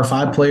with Power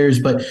 5 players.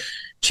 But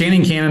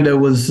Channing Canada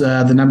was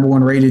the number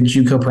 1 rated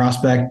JUCO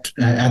prospect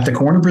at the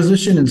corner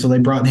position, and so they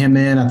brought him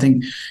in. I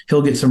think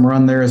he'll get some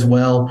run there as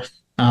well.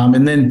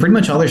 And then pretty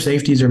much all their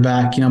safeties are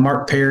back.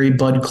 Mark Perry,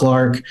 Bud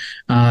Clark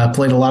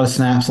played a lot of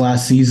snaps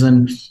last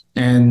season.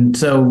 And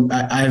so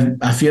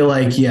I feel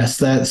like, yes,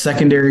 that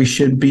secondary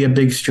should be a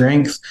big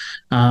strength.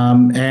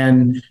 Quietly,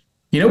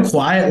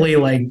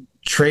 like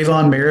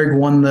Trayvon Merrick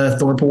won the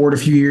Thorpe Award a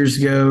few years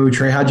ago.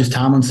 Trey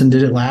Hodges-Tomlinson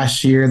did it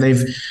last year.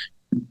 They've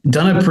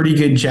done a pretty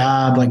good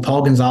job, like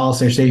Paul Gonzalez,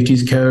 their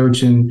safeties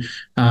coach, and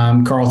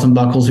Carlton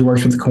Buckles, who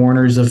works with the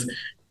corners, of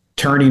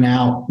turning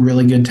out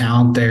really good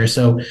talent there.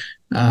 So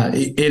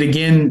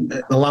again,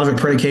 a lot of it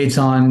predicates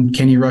on,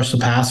 can you rush the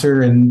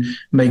passer and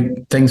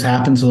make things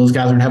happen so those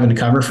guys aren't having to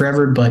cover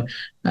forever. But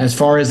as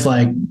far as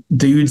like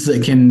dudes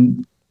that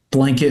can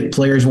blanket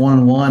players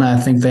one-on-one, I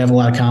think they have a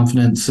lot of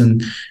confidence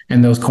in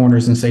those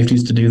corners and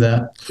safeties to do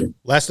that.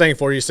 Last thing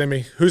for you,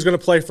 Simi. Who's going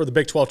to play for the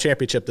Big 12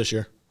 championship this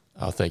year?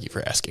 Oh, thank you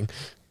for asking.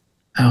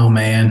 Oh,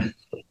 man.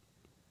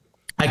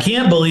 I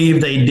can't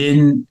believe they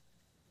didn't.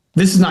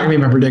 This is not going to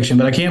be my prediction,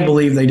 but I can't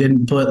believe they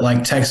didn't put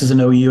like Texas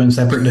and OU in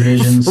separate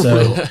divisions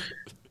so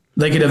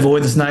they could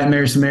avoid this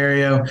nightmare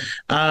scenario.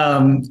 I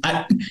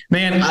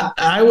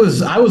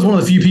was one of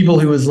the few people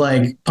who was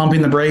like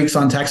pumping the brakes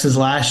on Texas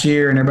last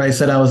year, and everybody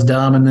said I was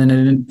dumb, and then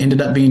it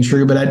ended up being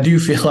true. But I do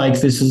feel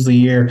like this is the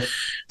year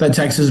that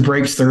Texas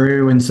breaks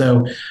through, and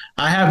so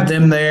I have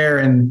them there.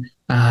 And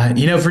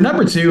for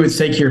number 2, it's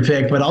take your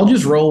pick, but I'll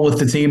just roll with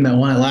the team that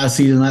won it last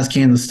season. That's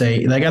Kansas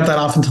State. They got that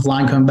offensive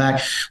line come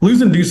back.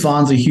 Losing Deuce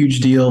Vaughn's a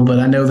huge deal, but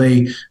I know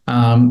they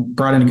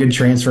brought in a good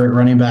transfer at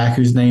running back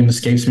whose name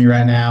escapes me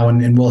right now,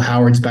 and Will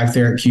Howard's back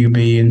there at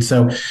QB. And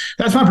so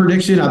that's my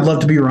prediction. I'd love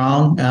to be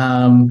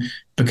wrong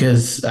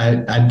because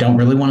I don't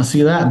really want to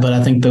see that, but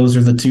I think those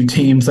are the 2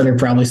 teams that are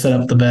probably set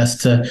up the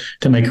best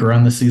to make a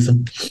run this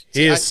season.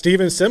 He is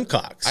Steven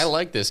Simcox. I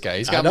like this guy.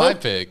 He's got my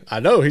pick. I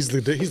know. He's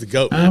the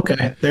GOAT. Man.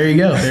 Okay. There you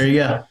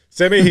go.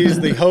 Simi, he's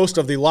the host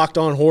of the Locked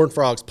On Horned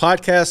Frogs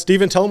podcast.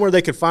 Steven, tell them where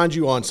they can find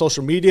you on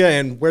social media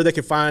and where they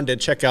can find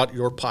and check out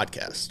your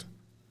podcast.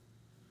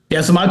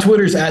 Yeah, so my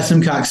Twitter's at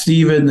Simcox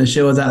Steven. The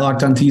show is at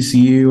Locked On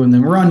TCU, and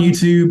then we're on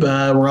YouTube.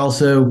 We're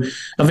also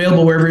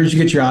available wherever you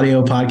get your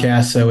audio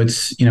podcast. So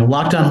it's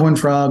Locked On Horned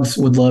Frogs.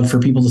 Would love for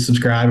people to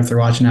subscribe if they're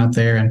watching out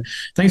there. And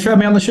thanks for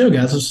having me on the show,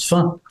 guys. This was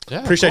fun.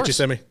 Yeah, appreciate you,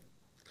 Simi.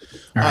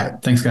 All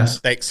right, thanks, guys.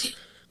 Thanks.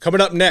 Coming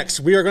up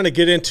next, we are going to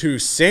get into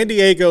San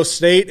Diego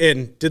State.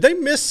 And did they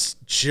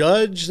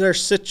misjudge their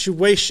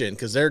situation?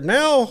 Because they're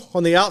now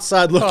on the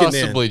outside looking in.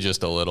 Possibly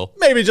just a little.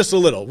 Maybe just a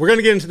little. We're going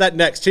to get into that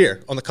next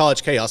here on the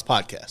College Chaos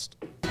Podcast.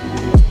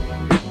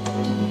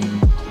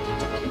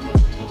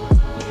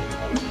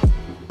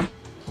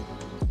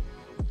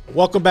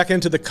 Welcome back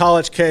into the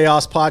College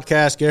Chaos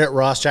Podcast. Garrett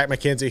Ross, Jack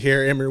McKenzie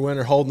here. Emery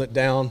Winter holding it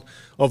down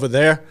over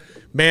there.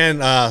 Man,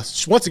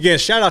 once again,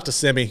 shout out to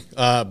Simi.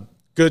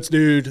 Good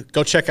dude.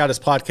 Go check out his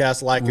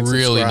podcast, like and subscribe.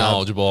 Really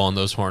knowledgeable on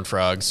those Horned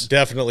Frogs.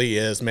 Definitely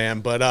is,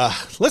 man. But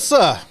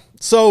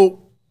so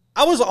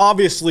I was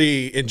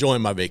obviously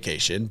enjoying my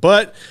vacation,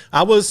 but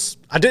I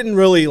didn't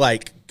really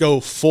like go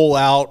full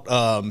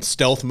out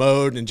stealth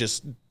mode and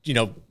just,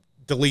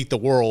 delete the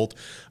world.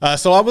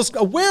 So I was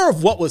aware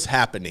of what was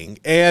happening.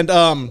 And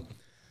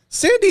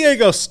San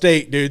Diego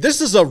State, dude, this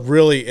is a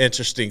really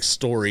interesting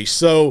story.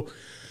 So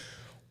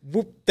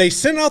they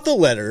sent out the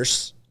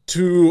letters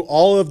to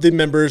all of the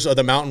members of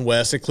the Mountain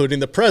West, including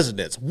the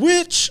presidents,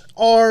 which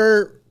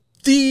are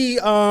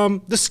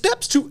the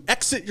steps to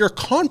exit your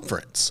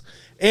conference.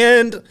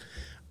 And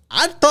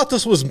I thought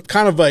this was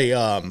kind of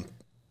a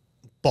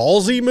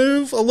ballsy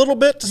move a little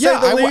bit, to say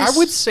the least. I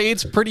would say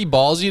it's pretty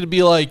ballsy to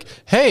be like,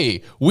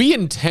 hey, we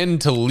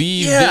intend to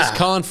leave this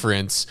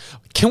conference.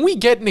 Can we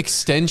get an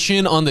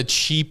extension on the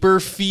cheaper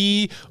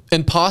fee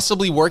and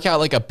possibly work out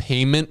like a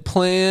payment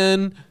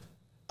plan?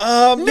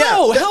 Hell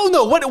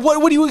no.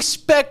 What do you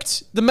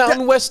expect the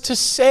Mountain West to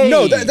say?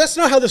 No, that's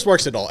not how this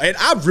works at all. And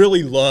I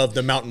really love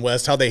the Mountain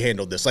West, how they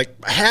handled this.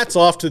 Like, hats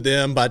off to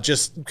them by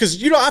just,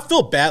 because, I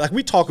feel bad. Like,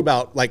 we talk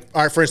about, like,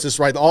 all right, for instance,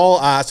 right, all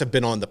eyes have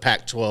been on the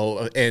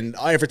Pac-12 and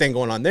everything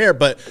going on there,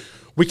 but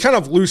we kind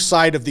of lose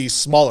sight of these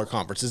smaller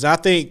conferences. And I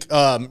think,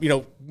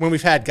 when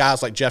we've had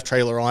guys like Jeff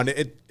Traylor on,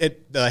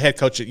 the head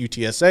coach at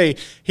UTSA,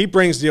 he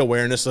brings the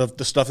awareness of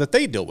the stuff that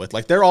they deal with.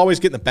 Like, they're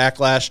always getting the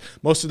backlash.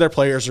 Most of their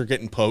players are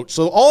getting poached.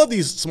 So all of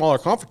these smaller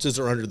conferences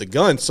are under the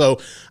gun. So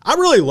I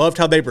really loved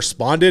how they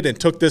responded and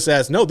took this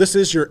as, no, this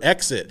is your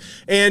exit.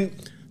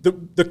 And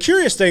the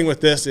curious thing with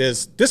this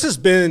is has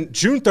been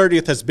June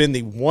 30th has been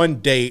the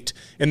one date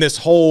in this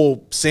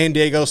whole San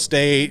Diego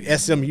State,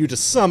 SMU to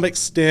some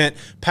extent,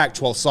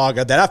 Pac-12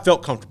 saga that I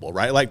felt comfortable,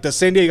 right? Like the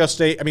San Diego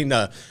State,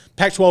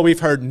 Pac-12, we've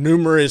heard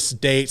numerous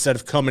dates that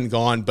have come and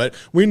gone, but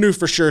we knew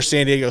for sure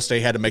San Diego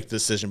State had to make the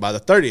decision by the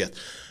 30th.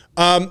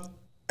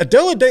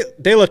 Adela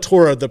De La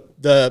Torre,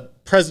 the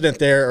president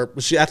there, or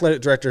was she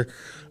athletic director,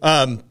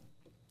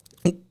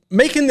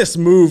 making this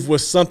move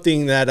was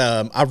something that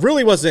I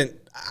really wasn't,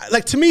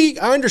 like, to me,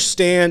 I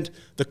understand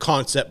the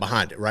concept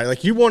behind it, right?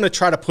 Like, you want to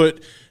try to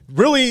put,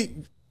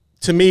 really,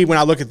 to me, when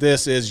I look at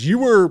this, is you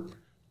were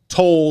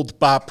told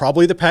by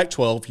probably the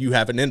Pac-12 you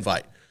have an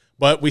invite.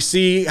 But we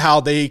see how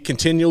they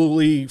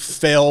continually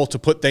fail to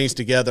put things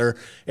together.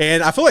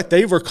 And I feel like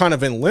they were kind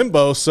of in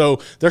limbo, so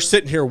they're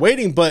sitting here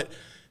waiting. But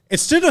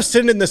instead of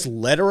sending this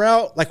letter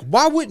out, like,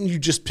 why wouldn't you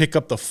just pick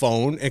up the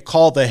phone and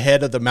call the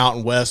head of the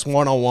Mountain West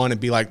one-on-one and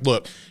be like,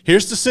 look,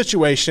 here's the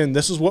situation.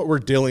 This is what we're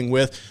dealing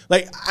with.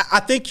 Like, I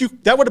think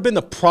that would have been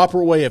the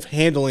proper way of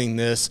handling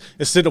this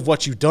instead of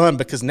what you've done,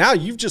 because now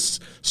you've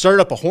just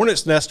started up a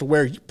hornet's nest to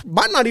where you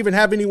might not even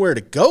have anywhere to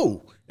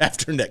go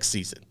after next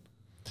season.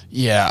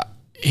 Yeah.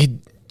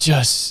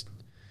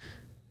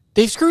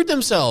 They've screwed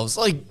themselves.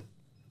 Like,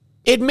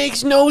 it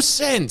makes no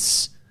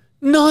sense.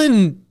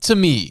 None to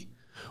me.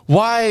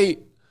 Why?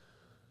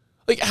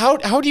 Like, how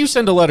do you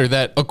send a letter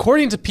that,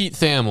 according to Pete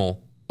Thamel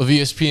of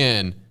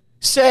ESPN,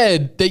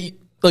 said that,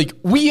 like,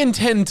 we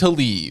intend to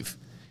leave?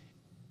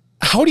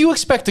 How do you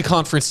expect the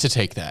conference to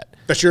take that?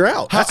 That you're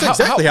out. That's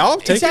exactly how I'm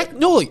taking it.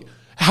 No, like,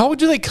 how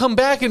do they come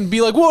back and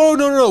be like, whoa,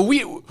 no,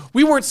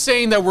 we weren't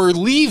saying that we're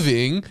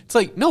leaving. It's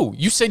like, no,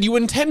 you said you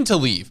intend to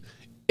leave.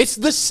 It's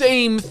the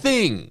same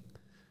thing.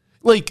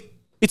 Like,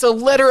 it's a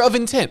letter of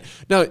intent.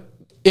 Now,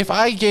 if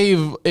I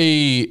gave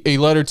a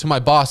letter to my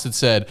boss that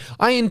said,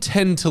 I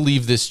intend to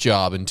leave this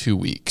job in 2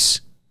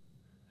 weeks.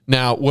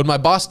 Now, would my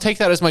boss take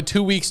that as my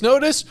 2 weeks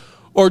notice,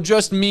 or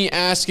just me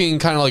asking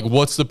kind of like,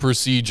 what's the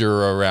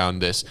procedure around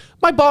this?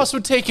 My boss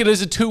would take it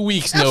as a 2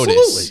 weeks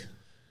notice.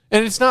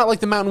 And it's not like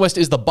the Mountain West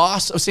is the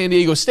boss of San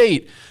Diego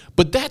State,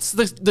 but that's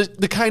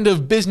the kind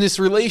of business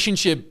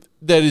relationship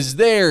that is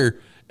there,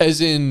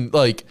 as in,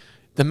 like,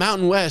 the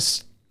Mountain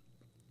West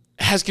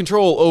has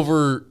control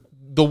over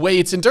the way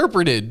it's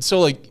interpreted. So,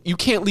 like, you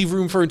can't leave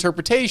room for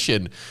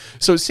interpretation.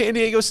 So San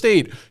Diego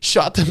State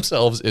shot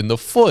themselves in the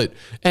foot.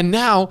 And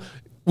now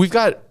we've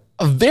got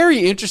a very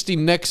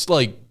interesting next,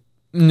 like,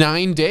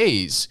 9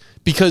 days,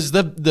 because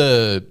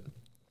the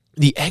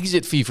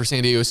exit fee for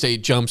San Diego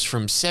State jumps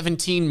from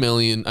 $17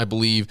 million, I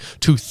believe,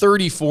 to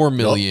 $34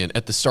 million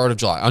at the start of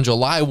July, on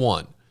July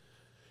 1.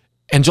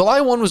 And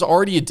July 1 was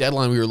already a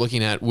deadline we were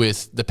looking at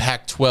with the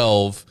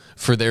Pac-12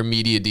 for their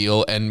media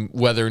deal, and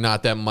whether or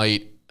not that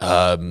might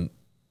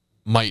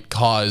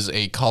cause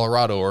a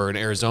Colorado or an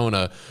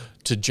Arizona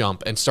to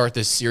jump and start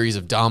this series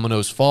of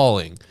dominoes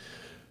falling.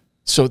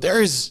 So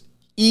there is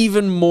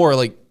even more,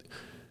 like,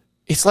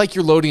 it's like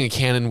you're loading a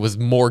cannon with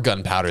more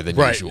gunpowder than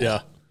usual.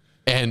 Yeah.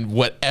 And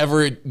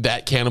whatever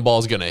that cannonball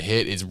is going to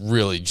hit is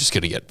really just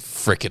going to get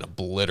freaking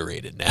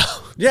obliterated now.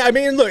 Yeah, I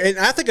mean, look, and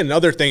I think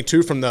another thing,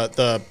 too, from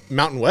the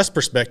Mountain West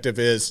perspective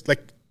is,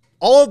 like,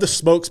 all of the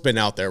smoke's been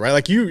out there, right?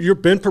 Like,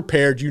 you've been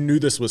prepared. You knew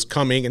this was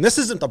coming. And this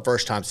isn't the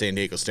first time San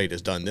Diego State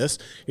has done this.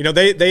 You know,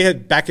 they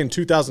had, back in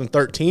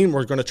 2013,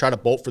 were going to try to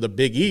bolt for the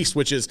Big East,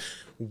 which is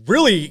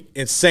really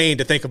insane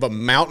to think of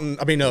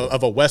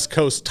of a West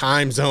Coast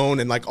time zone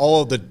and, like,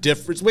 all of the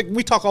difference.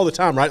 We talk all the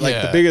time, right?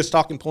 Like, the biggest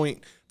talking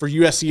point for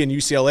USC and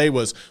UCLA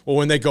was, well,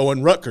 when they go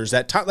in Rutgers,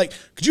 that time, like,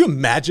 could you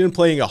imagine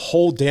playing a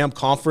whole damn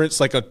conference,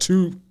 like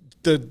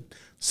the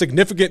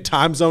significant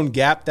time zone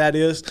gap that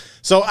is?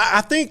 So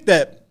I think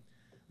that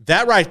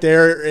right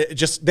there,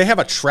 they have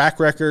a track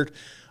record.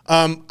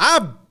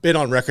 I've been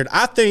on record.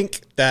 I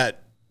think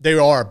that they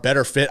are a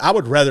better fit. I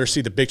would rather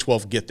see the Big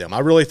 12 get them. I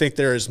really think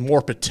there is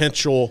more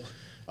potential,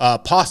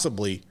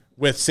 possibly,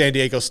 with San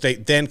Diego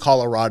State than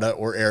Colorado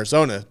or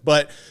Arizona.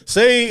 But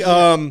say,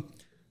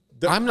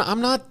 I'm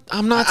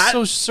not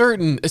so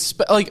certain.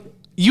 Like,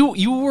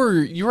 you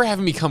were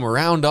having me come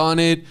around on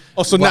it.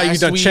 Oh, so now you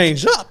done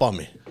changed up on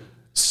me.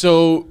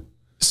 So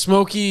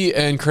Smokey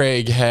and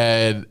Craig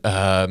had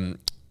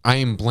I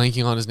am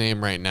blanking on his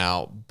name right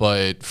now,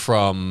 but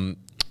from,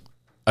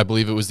 I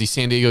believe it was the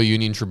San Diego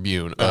Union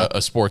Tribune,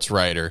 a sports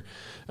writer.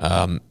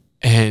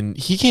 And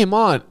he came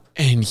on,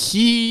 and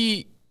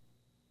he,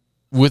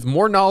 with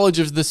more knowledge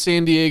of the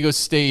San Diego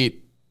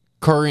State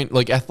current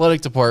like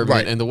athletic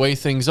department and the way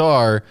things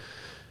are,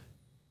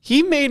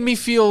 he made me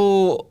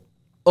feel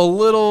a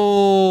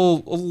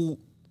lot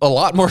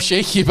more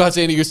shaky about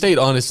San Diego State,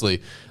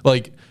 honestly.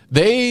 Like,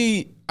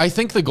 I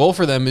think the goal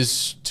for them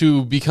is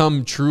to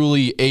become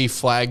truly a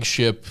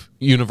flagship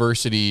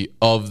university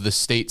of the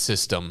state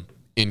system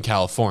in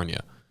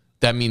California.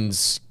 That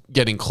means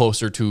getting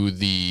closer to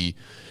the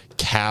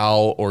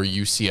Cal or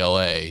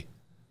UCLA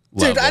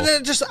level.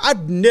 Dude,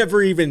 I've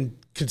never even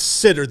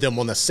considered them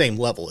on the same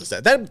level as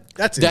that.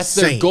 That's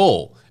insane. Their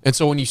goal. And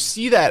so when you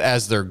see that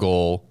as their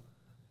goal,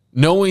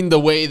 knowing the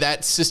way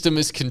that system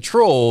is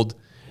controlled,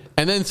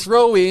 and then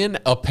throw in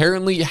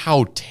apparently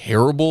how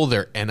terrible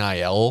their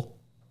NIL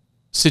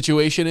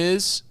situation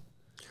is,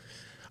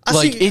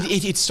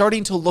 it's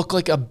starting to look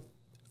like a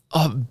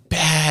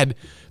bad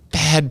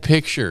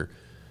picture.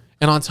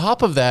 And on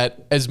top of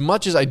that, as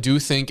much as I do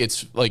think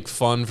it's like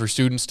fun for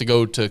students to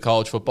go to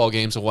college football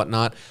games and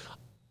whatnot,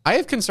 I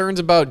have concerns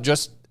about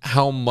just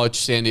how much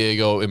San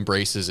Diego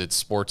embraces its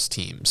sports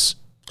teams.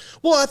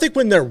 Well, I think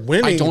when they're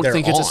winning, I don't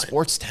think it's a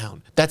sports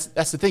town. That's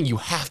the thing. You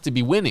have to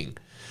be winning.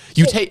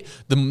 You take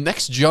the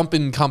next jump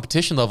in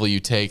competition level you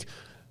take,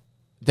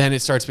 then it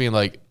starts being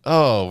like,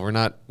 oh, we're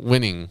not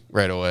winning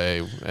right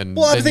away. And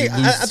well, I think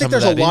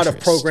there's a lot of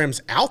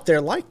programs out there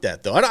like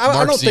that, though.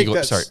 I don't think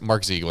that's... Sorry,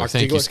 Mark Ziegler.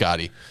 Thank you,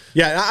 Scotty.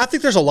 Yeah, I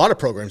think there's a lot of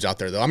programs out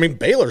there, though. I mean,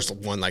 Baylor's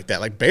one like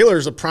that. Like,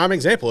 Baylor's a prime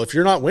example. If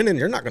you're not winning,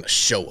 you're not going to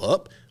show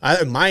up.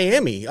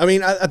 Miami. I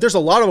mean, there's a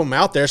lot of them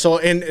out there. So,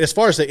 and as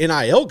far as the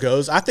NIL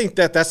goes, I think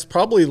that's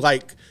probably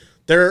like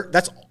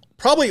that's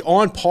probably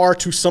on par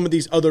to some of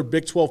these other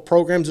Big 12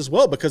 programs as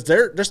well, because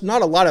there's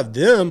not a lot of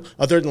them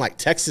other than like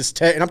Texas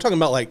Tech. And I'm talking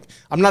about like,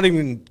 I'm not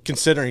even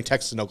considering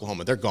Texas and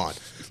Oklahoma. They're gone.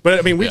 But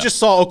I mean, we just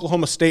saw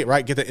Oklahoma State,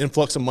 right, get the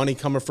influx of money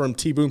coming from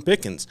T. Boone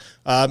Pickens.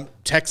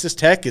 Texas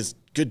Tech is,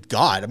 good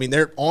God, I mean,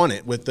 they're on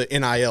it with the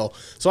NIL.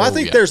 So I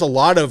think there's a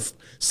lot of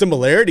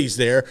similarities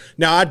there.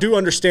 Now, I do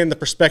understand the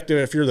perspective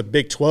if you're the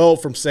Big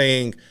 12 from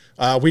saying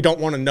we don't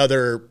want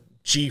another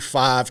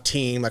G5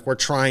 team, like we're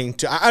trying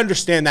to. I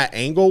understand that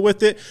angle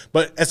with it,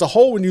 but as a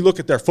whole, when you look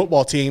at their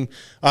football team,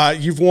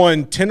 you've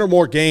won 10 or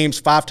more games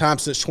 5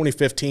 times since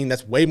 2015.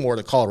 That's way more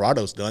than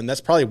Colorado's done.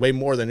 That's probably way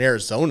more than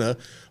Arizona.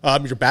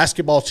 Your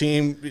basketball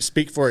team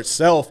speak for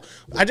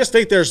itself. I just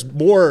think there's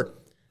more.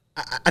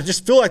 I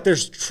just feel like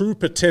there's true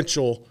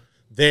potential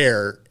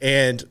there.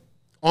 And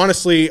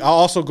honestly, I'll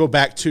also go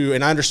back to,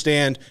 and I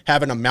understand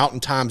having a mountain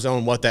time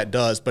zone, what that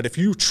does, but if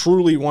you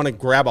truly want to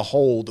grab a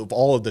hold of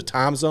all of the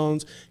time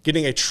zones,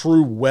 getting a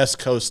true West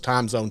Coast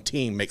time zone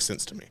team makes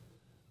sense to me.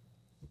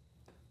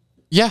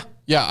 Yeah,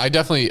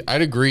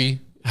 I'd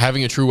agree.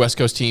 Having a true West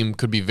Coast team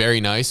could be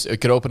very nice.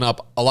 It could open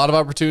up a lot of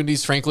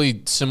opportunities,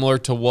 frankly, similar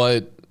to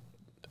what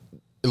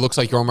it looks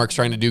like Yormark's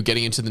trying to do,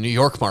 getting into the New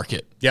York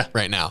market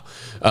right now.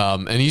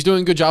 And he's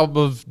doing a good job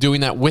of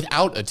doing that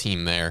without a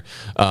team there.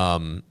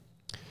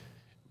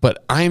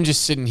 But I'm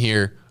just sitting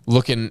here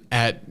looking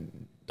at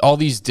all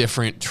these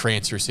different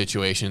transfer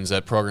situations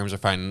that programs are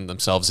finding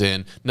themselves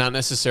in, not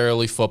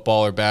necessarily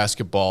football or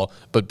basketball,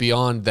 but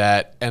beyond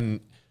that.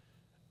 And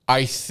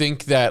I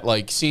think that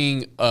like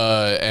seeing,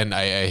 and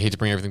I hate to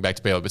bring everything back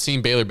to Baylor, but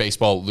seeing Baylor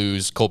baseball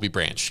lose Colby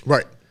Branch.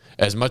 Right.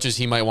 As much as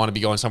he might want to be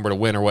going somewhere to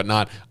win or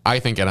whatnot, I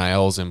think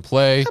NIL is in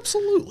play.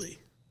 Absolutely.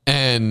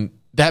 And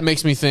that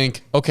makes me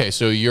think, okay,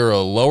 so you're a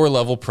lower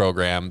level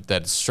program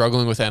that's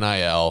struggling with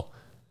NIL.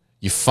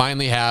 You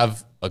finally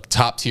have a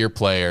top tier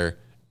player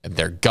and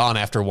they're gone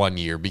after 1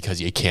 year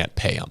because you can't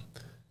pay them.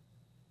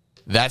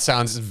 That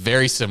sounds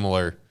very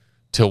similar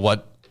to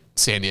what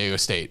San Diego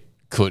State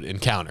could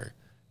encounter.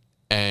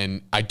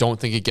 And I don't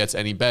think it gets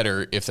any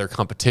better if their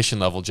competition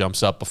level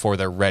jumps up before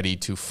they're ready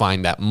to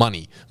find that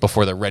money,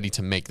 before they're ready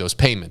to make those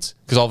payments.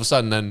 Because all of a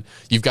sudden then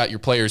you've got your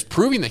players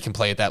proving they can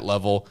play at that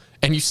level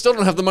and you still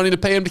don't have the money to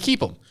pay them to keep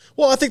them.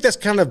 Well, I think that's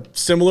kind of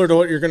similar to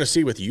what you're going to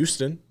see with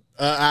Houston.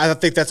 I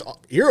think that's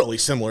eerily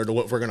similar to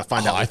what we're going to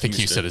find out with I think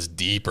Houston has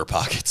deeper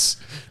pockets.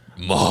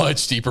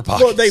 Much deeper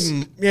pockets.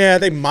 Well,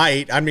 they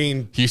might. I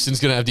mean, Houston's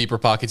going to have deeper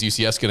pockets.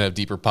 UCF's going to have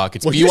deeper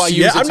pockets. Well,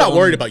 I'm not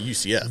worried about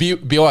UCF.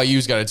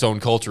 BYU's got its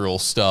own cultural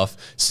stuff.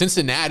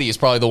 Cincinnati is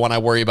probably the one I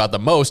worry about the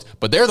most,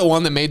 but they're the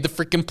one that made the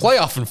freaking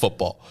playoff in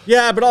football.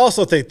 Yeah, but I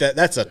also think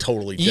that's a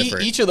totally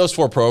different. Each of those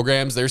 4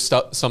 programs, there's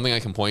something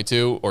I can point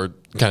to, or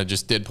kind of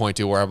just did point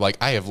to, where I'm like,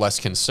 I have less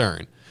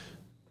concern.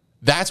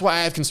 That's why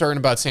I have concern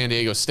about San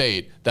Diego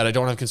State, that I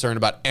don't have concern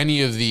about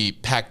any of the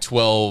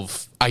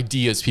Pac-12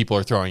 ideas people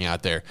are throwing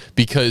out there,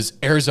 because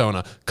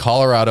Arizona,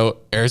 Colorado,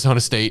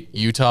 Arizona State,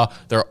 Utah,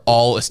 they're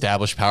all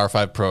established Power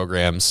 5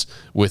 programs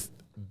with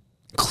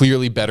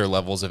clearly better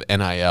levels of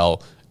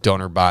NIL,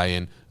 donor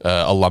buy-in,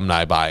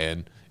 alumni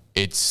buy-in.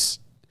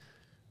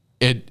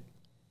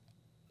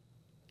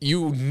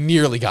 You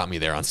nearly got me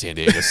there on San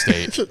Diego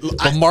State,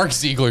 but Mark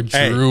Ziegler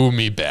drew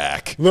me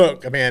back.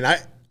 Look, man,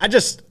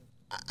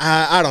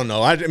 I don't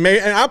know. And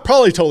I'm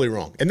probably totally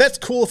wrong. And that's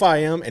cool if I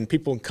am, and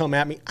people can come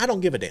at me. I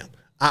don't give a damn.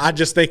 I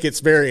just think it's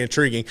very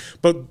intriguing.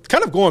 But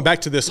kind of going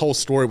back to this whole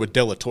story with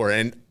De La Torre,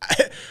 and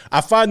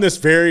I find this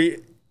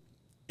very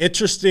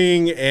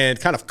interesting and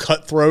kind of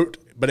cutthroat,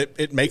 but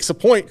it makes a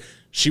point.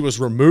 She was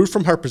removed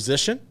from her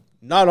position.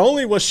 Not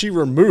only was she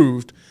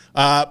removed,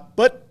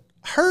 but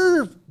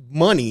her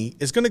money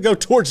is going to go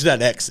towards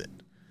that exit.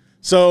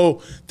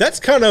 So that's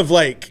kind of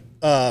like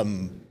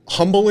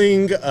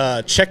humbling,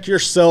 check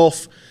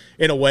yourself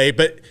in a way.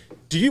 But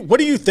what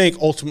do you think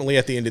ultimately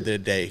at the end of the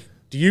day?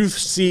 Do you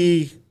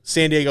see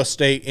San Diego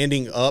State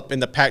ending up in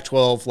the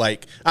Pac-12?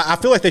 Like, I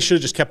feel like they should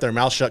have just kept their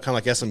mouth shut, kind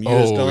of like SMU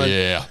has done.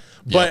 Yeah.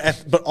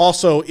 But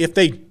also, if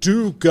they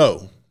do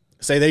go,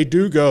 say they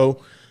do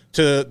go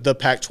to the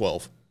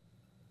Pac-12,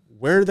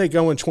 where do they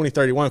go in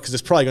 2031? Because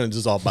it's probably going to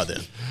dissolve by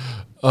then.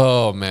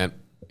 Oh, man.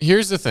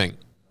 Here's the thing.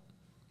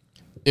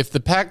 If the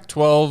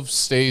Pac-12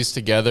 stays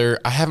together,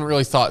 I haven't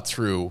really thought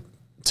through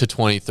to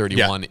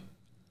 2031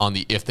 on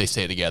the if they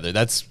stay together.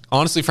 That's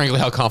honestly, frankly,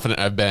 how confident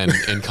I've been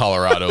in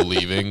Colorado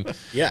leaving.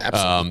 Yeah,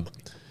 absolutely.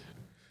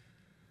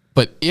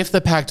 But if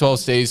the Pac-12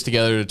 stays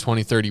together to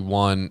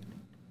 2031,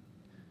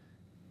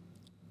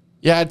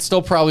 yeah, it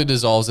still probably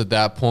dissolves at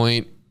that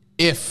point.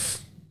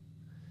 If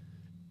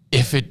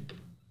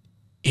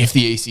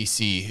the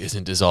ACC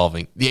isn't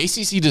dissolving, the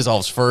ACC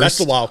dissolves first. That's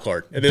the wild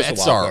card. It is the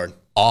wild card.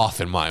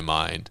 Off in my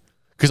mind,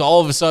 because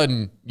all of a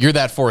sudden you're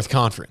that fourth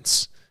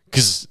conference.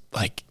 Because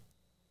like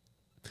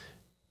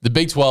the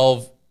Big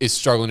 12 is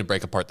struggling to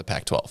break apart the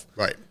Pac-12.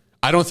 Right.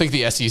 I don't think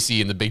the SEC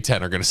and the Big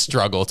 10 are going to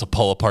struggle to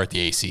pull apart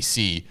the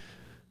ACC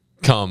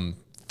come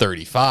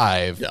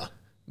 35. Yeah.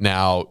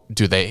 Now,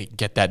 do they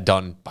get that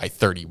done by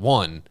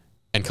 31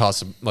 and cause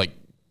some, like,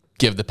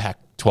 give the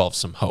Pac-12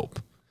 some hope?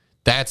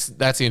 That's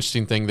the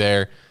interesting thing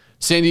there.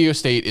 San Diego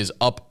State is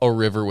up a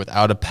river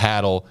without a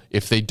paddle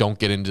if they don't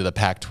get into the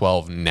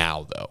Pac-12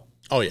 now, though.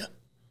 Oh, yeah.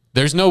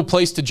 There's no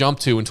place to jump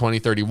to in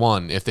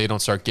 2031 if they don't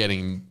start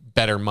getting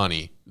better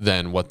money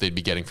than what they'd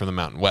be getting from the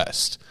Mountain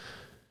West.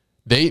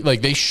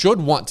 They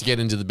should want to get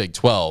into the Big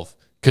 12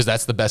 because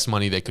that's the best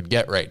money they could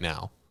get right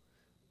now.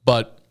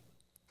 But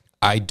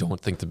I don't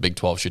think the Big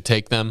 12 should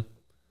take them,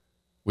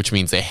 which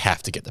means they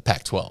have to get the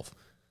Pac-12.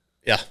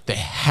 Yeah. They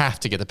have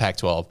to get the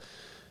Pac-12.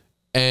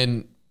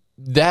 And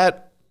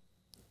that,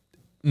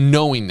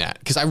 knowing that,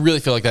 because I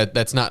really feel like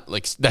that's not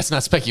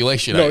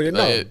speculation.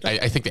 No,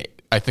 I think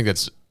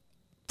that's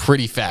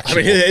pretty factual.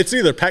 I mean, it's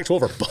either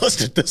Pac-12 or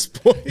bust at this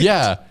point.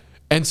 Yeah.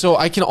 And so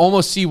I can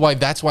almost see why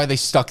that's why they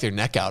stuck their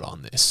neck out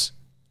on this.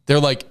 They're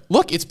like,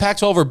 look, it's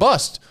Pac-12 or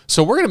bust.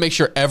 So we're going to make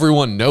sure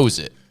everyone knows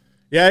it.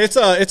 Yeah, it's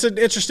an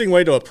interesting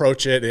way to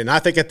approach it. And I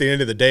think at the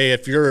end of the day,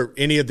 if you're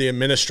any of the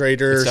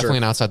administrators... It's definitely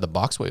an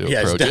outside-the-box way to approach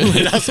it. Yeah, it's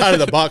definitely an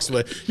outside-of-the-box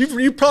way.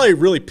 You probably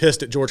really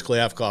pissed at George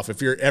Kliavkoff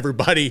if you're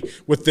everybody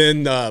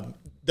within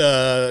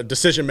the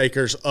decision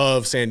makers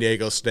of San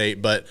Diego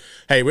State. But,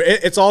 hey,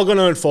 it's all going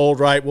to unfold,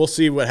 right? We'll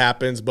see what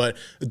happens. But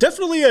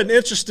definitely an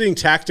interesting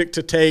tactic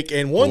to take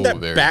and one that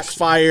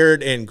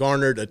backfired and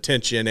garnered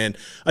attention. And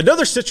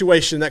another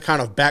situation that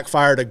kind of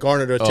backfired and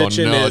garnered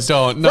attention is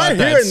right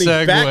here in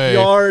the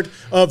backyard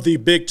of the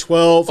Big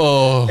 12.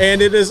 Oh.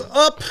 And it is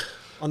up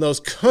on those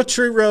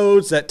country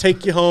roads that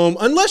take you home,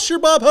 unless you're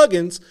Bob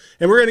Huggins.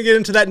 And we're going to get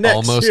into that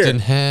next Almost here in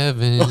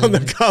heaven on the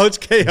College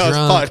Chaos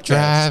drunk podcast.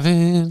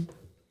 Driving.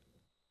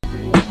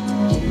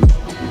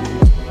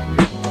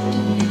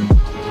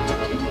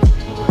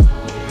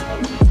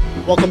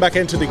 Welcome back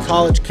into the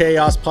College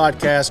Chaos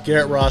podcast.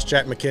 Garrett Ross,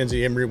 Jack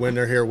McKenzie, Emery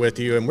Winder here with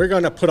you, and we're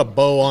going to put a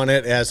bow on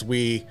it as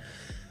we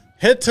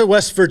head to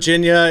West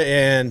Virginia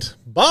and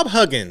Bob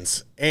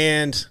Huggins.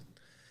 And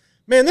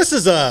man, this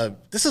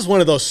is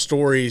one of those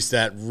stories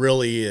that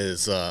really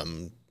is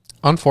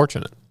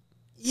Unfortunate.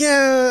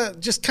 Yeah,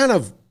 just kind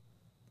of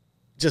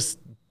just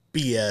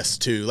BS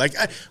too. Like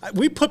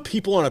we put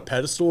people on a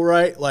pedestal,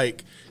 right?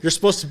 Like you're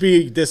supposed to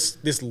be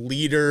this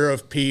leader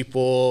of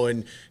people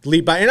and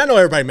lead by. And I know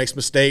everybody makes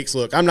mistakes.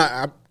 Look,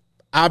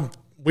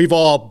 we've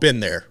all been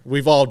there.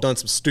 We've all done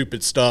some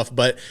stupid stuff.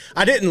 But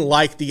I didn't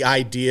like the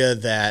idea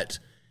that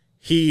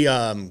he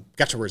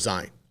got to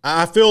resign.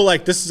 I feel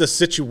like this is a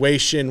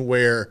situation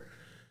where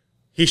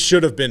he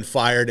should have been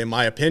fired, in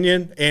my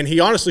opinion. And he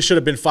honestly should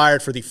have been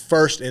fired for the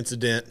first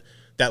incident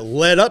that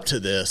led up to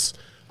this.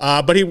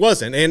 But he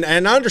wasn't. And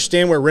I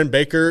understand where Ren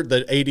Baker, the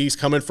AD, is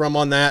coming from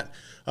on that.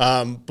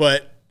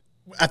 But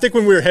I think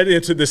when we were headed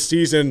into this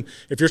season,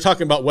 if you're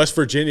talking about West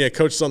Virginia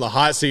coaches on the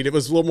hot seat, it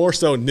was a little more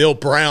so Neil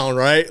Brown,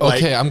 right?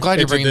 Okay, I'm glad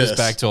you're bringing this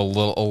back to a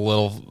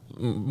little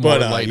more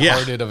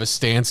lighthearted of a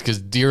stance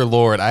because, dear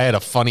Lord, I had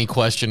a funny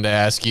question to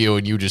ask you,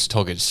 and you just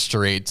took it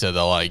straight to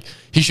the, like,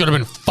 he should have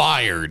been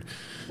fired.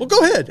 Well, go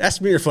ahead.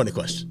 Ask me your funny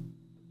question.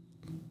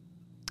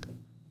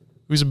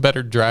 Who's a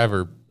better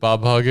driver,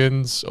 Bob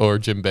Huggins or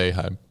Jim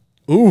Boeheim?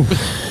 Ooh.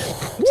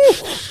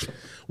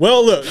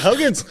 Well, look,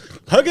 Huggins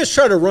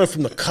tried to run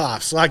from the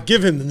cops, so I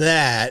give him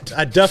that.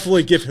 I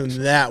definitely give him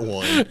that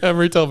one.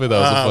 Emery, tell me that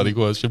was a funny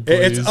question,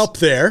 please. It's up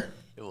there.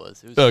 It was.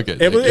 Okay.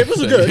 It was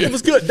good. It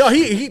was good. No,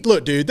 he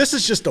look, dude, this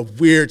is just a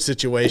weird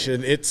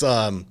situation. It's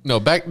no,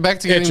 back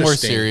to getting more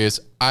serious.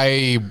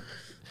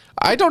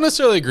 I don't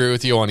necessarily agree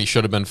with you on he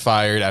should have been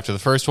fired after the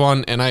first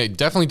one, and I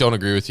definitely don't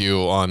agree with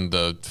you on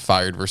the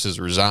fired versus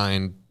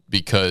resigned,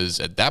 because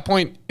at that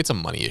point it's a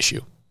money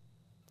issue.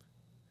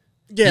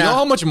 Yeah. You know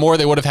how much more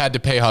they would have had to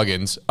pay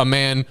Huggins, a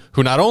man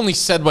who not only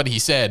said what he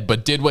said,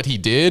 but did what he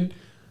did?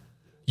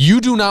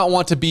 You do not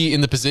want to be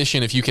in the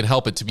position, if you can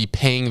help it, to be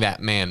paying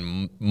that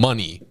man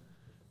money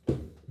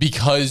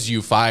because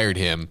you fired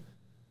him.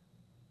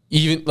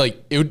 Even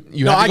like you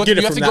have to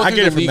go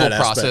through the legal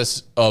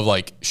process of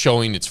like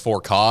showing it's for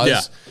cause.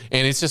 Yeah.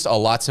 And it's just a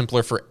lot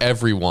simpler for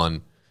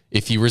everyone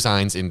if he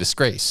resigns in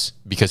disgrace,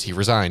 because he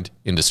resigned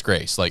in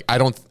disgrace. Like,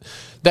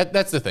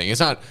 that's the thing.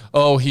 It's not,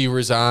 oh, he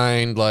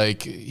resigned,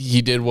 like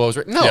he did what was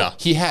right. No,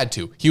 He had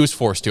to. He was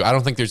forced to. I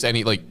don't think there's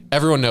any, like,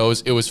 everyone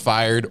knows it was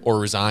fired or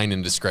resigned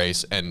in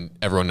disgrace, and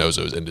everyone knows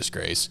it was in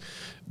disgrace.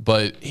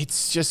 But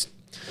it's just,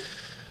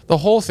 the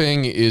whole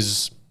thing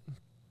is,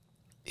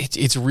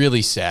 it's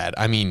really sad.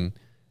 I mean,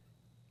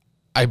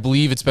 I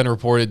believe it's been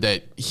reported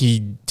that he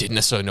didn't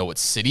necessarily know what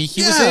city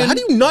he was in. How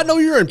do you not know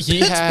you're in Pittsburgh?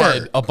 He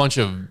had a bunch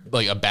of,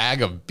 like, a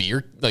bag of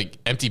beer, like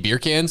empty beer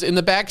cans in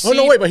the back seat. Oh,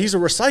 no, wait, but he's a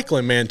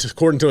recycling man,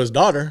 according to his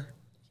daughter.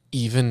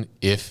 Even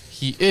if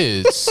he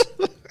is,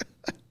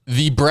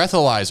 the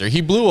breathalyzer,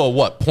 he blew a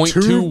what,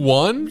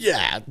 0.21?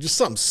 Yeah, just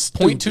something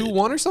stupid.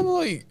 0.21 or something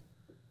like.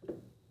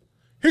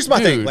 Here's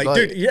my thing, like,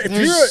 dude,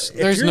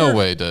 there's no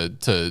way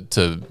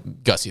to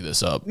gussy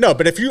this up. No,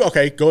 but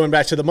going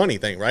back to the money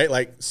thing, right?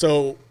 Like,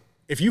 so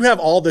if you have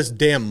all this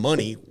damn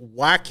money,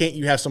 why can't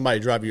you have somebody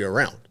drive you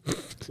around?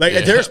 Like,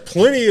 there's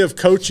plenty of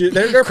coaches.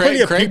 There are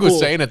plenty of people. Craig was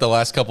saying it the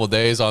last couple of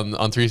days on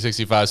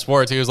 365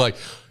 Sports. He was like,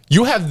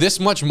 you have this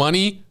much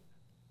money,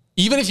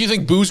 even if you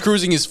think booze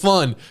cruising is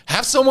fun,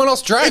 have someone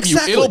else drive you.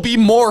 It'll be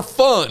more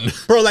fun.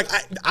 Bro, like,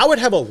 I would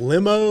have a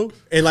limo,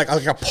 and like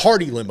a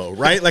party limo,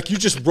 right? Like, you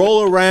just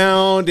roll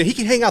around, and he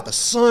can hang out the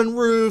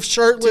sunroof,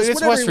 shirtless, dude,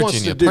 it's whatever West he wants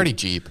Virginia, to do. party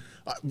Jeep.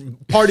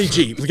 Party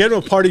Jeep. Get him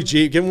a party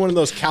Jeep. Give him one of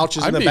those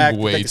couches in the back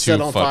that can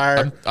set on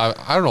fire.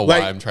 I don't know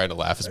why I'm trying to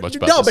laugh as much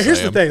about this. No, but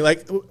here's the thing.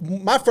 Like,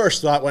 my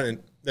first thought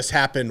when this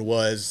happened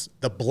was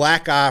the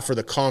black eye for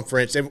the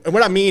conference. And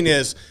what I mean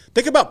is,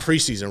 think about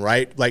preseason,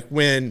 right? Like,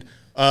 when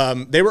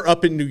they were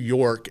up in New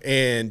York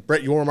and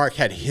Brett Yormark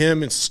had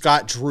him and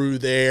Scott Drew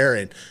there,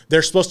 and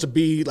they're supposed to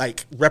be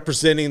like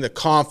representing the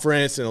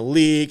conference and the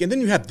league, and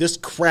then you have this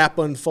crap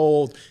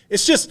unfold.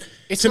 It's just,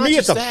 to me,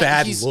 it's a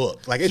bad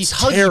look. Like, it's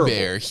terrible.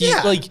 Bear.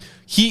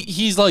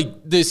 He's like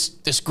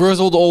this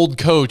grizzled old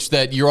coach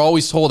that you're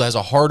always told has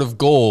a heart of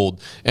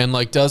gold, and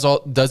like does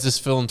this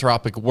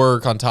philanthropic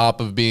work on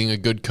top of being a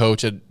good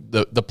coach. And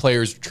the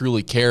players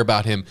truly care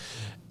about him,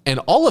 and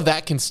all of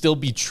that can still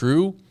be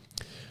true.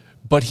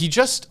 But he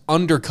just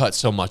undercut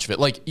so much of it.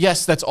 Like,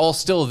 yes, that's all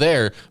still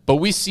there, but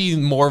we see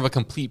more of a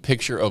complete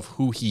picture of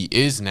who he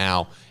is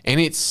now. And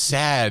it's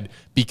sad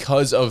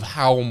because of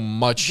how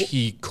much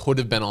he could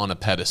have been on a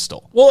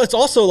pedestal. Well, it's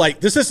also like,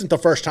 this isn't the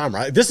first time,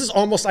 right? This is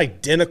almost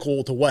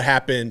identical to what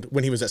happened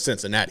when he was at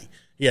Cincinnati.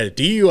 He had a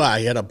DUI,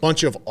 he had a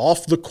bunch of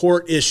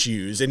off-the-court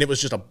issues, and it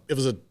was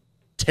a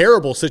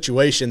terrible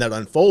situation that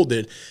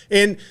unfolded.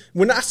 And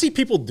when I see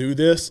people do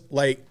this,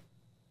 like,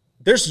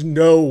 there's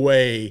no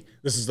way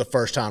this is the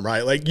first time,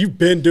 right? Like, you've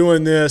been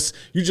doing this.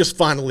 You just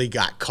finally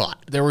got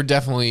caught. There were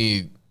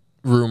definitely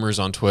rumors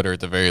on Twitter, at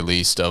the very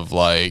least, of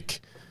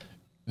like,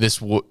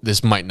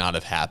 this might not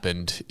have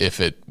happened if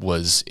it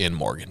was in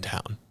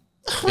Morgantown.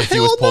 If he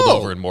was pulled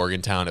over in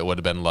Morgantown, it would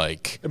have been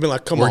like, it'd be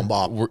like, come on,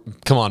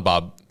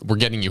 Bob. We're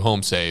getting you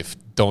home safe.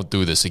 Don't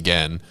do this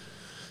again.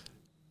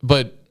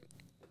 But,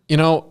 you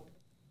know,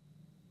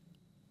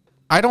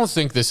 I don't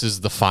think this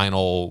is the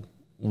final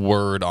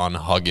word on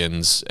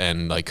Huggins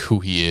and like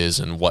who he is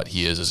and what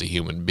he is as a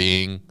human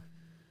being.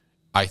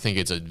 I think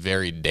it's a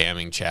very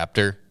damning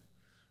chapter,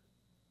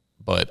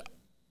 but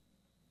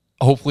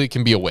hopefully it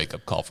can be a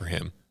wake-up call for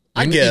him.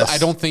 I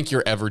don't think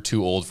you're ever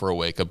too old for a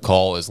wake-up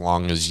call as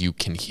long as you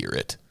can hear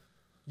it.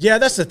 Yeah,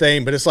 that's the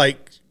thing, but it's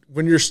like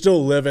when you're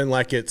still living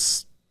like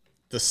it's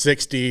the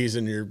 60s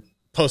and you're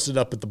posted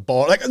up at the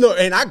bar. Like, no,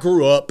 and I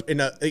grew up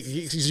in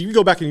you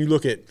go back and you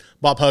look at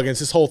Bob Huggins,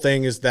 his whole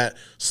thing is that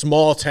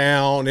small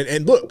town.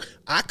 And look,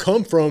 I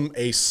come from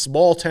a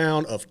small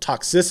town of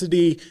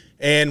toxicity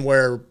and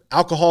where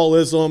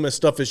alcoholism and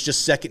stuff is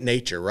just second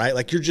nature, right?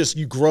 Like,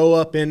 you grow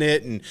up in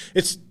it and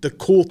it's the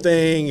cool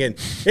thing, and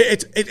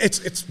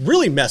it's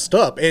really messed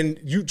up. And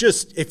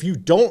if you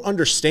don't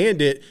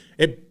understand it,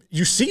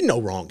 you see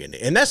no wrong in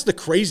it. And that's the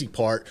crazy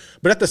part.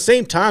 But at the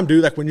same time,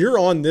 dude, like when you're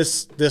on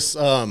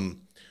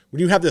when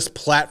you have this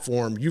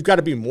platform, you've got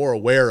to be more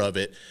aware of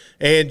it.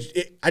 And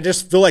I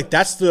just feel like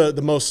that's the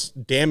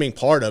most damning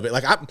part of it.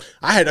 Like,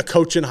 I had a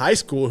coach in high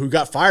school who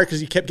got fired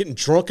because he kept getting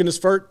drunk in his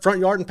front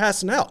yard and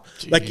passing out.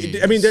 Jeez. Like,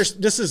 I mean,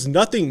 this is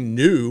nothing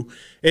new.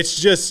 It's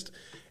just,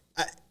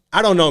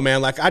 I don't know,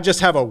 man. Like, I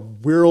just have a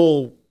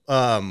real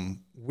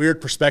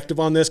weird perspective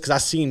on this because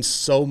I've seen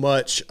so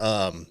much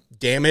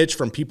damage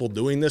from people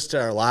doing this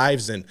to our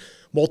lives. And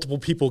multiple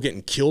people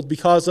getting killed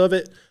because of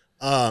it.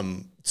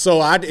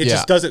 So it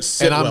just doesn't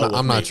sit well with me.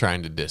 I'm not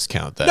trying to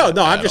discount that.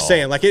 No, I'm just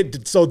saying, like,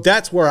 so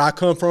that's where I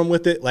come from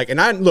with it. Like, and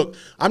I'm not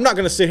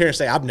going to sit here and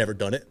say I've never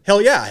done it.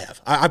 Hell yeah, I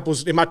have. I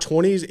was in my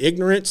 20s,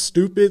 ignorant,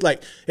 stupid.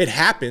 Like, it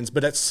happens,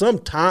 but at some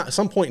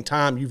point in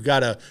time, you've got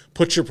to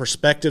put your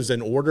perspectives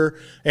in order.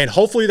 And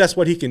hopefully that's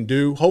what he can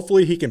do.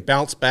 Hopefully he can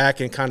bounce back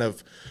and kind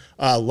of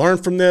learn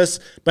from this.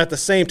 But at the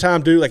same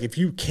time, dude, like, if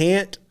you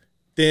can't,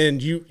 then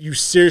you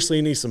seriously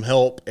need some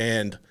help.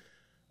 And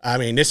I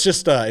mean, it's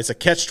just it's a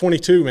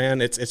catch-22,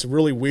 man. It's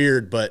really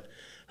weird. But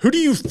who do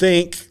you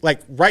think,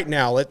 like, right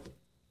now,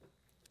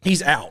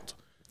 he's out?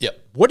 Yep.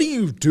 What do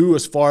you do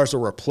as far as a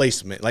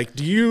replacement? Like,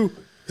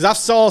 because I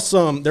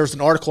saw there was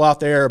an article out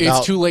there about.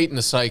 It's too late in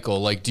the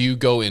cycle. Like, do you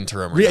go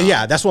interim or not?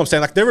 Yeah, that's what I'm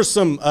saying. Like, there was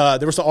an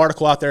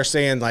article out there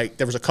saying, like,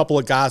 there was a couple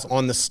of guys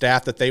on the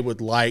staff that they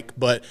would like.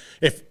 But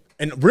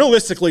and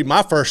realistically,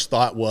 my first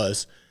thought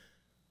was,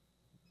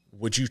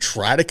 would you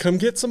try to come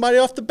get somebody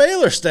off the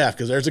Baylor staff?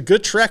 Because there's a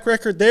good track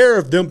record there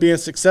of them being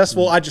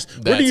successful. Where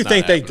do you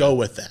think they go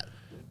with that?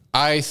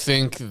 I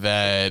think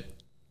that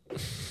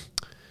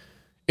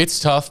it's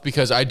tough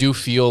because I do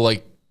feel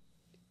like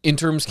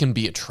interims can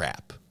be a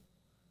trap.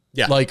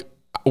 Yeah. Like,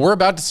 we're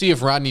about to see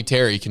if Rodney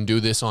Terry can do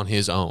this on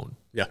his own.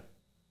 Yeah.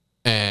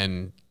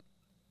 And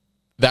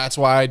that's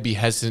why I'd be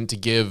hesitant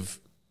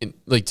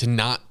to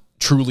not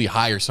truly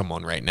hire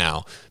someone right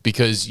now,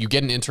 because you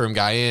get an interim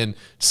guy in,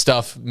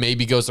 stuff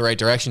maybe goes the right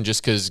direction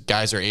just because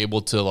guys are able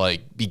to,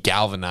 like, be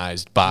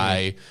galvanized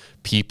by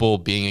people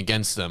being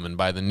against them and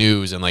by the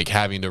news and, like,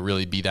 having to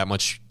really be that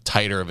much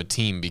tighter of a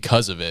team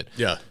because of it.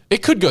 Yeah.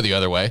 It could go the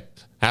other way.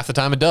 Half the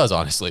time it does,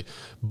 honestly.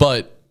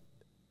 But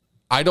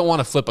I don't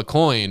want to flip a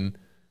coin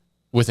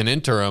with an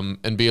interim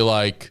and be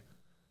like,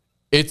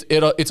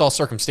 it's all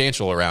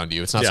circumstantial around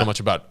you. It's not so much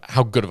about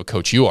how good of a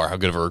coach you are, how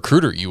good of a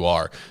recruiter you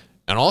are.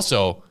 And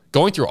also,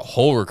 going through a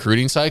whole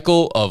recruiting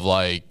cycle of,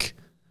 like,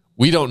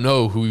 we don't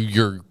know who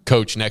your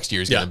coach next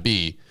year is going to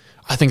be.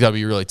 I think that'd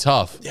be really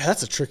tough. Yeah,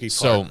 that's a tricky part.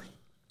 So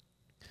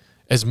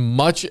as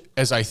much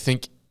as I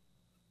think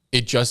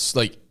it just,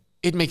 like,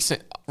 it makes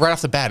sense right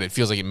off the bat, it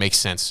feels like it makes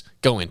sense.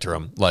 Go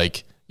interim.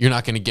 Like, you're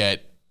not going to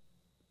get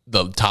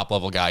the top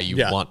level guy you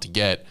want to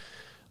get.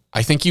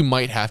 I think you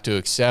might have to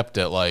accept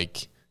that,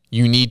 like,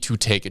 you need to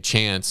take a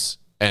chance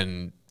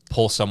and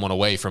pull someone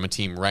away from a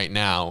team right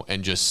now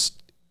and just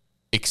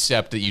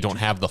accept that you don't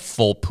have the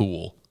full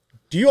pool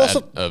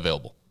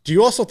available. Do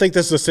you also think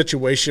this is a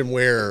situation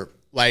where,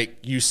 like,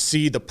 you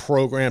see the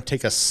program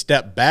take a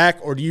step back,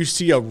 or do you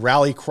see a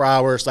rally cry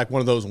where it's like one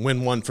of those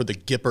win one for the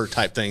Gipper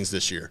type things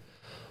this year?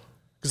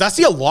 Because I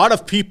see a lot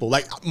of people,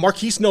 like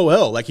Marquise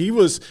Noel, like, he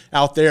was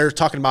out there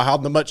talking about how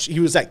much he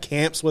was at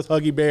camps with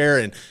Huggy Bear,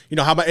 and, you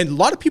know, and a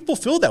lot of people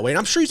feel that way. And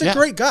I'm sure he's a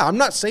great guy. I'm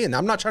not saying that.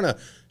 I'm not trying to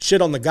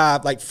shit on the guy,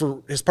 like,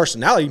 for his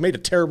personality. He made a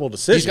terrible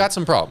decision. He's got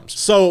some problems.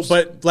 So,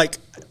 but, like,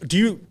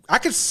 I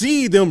could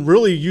see them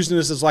really using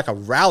this as like a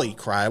rally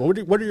cry. What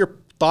are your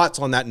thoughts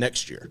on that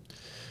next year?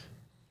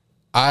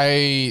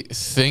 I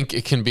think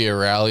it can be a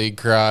rally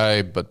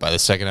cry, but by the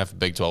second half of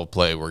Big 12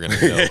 play, we're going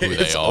to know who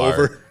they are.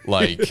 Over.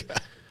 Like,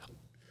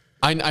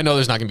 I know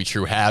there's not going to be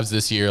true halves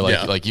this year,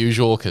 like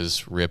usual,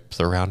 because rip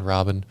the round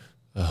robin,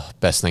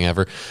 best thing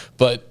ever.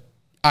 But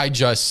I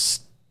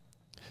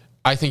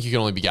think you can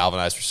only be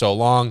galvanized for so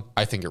long.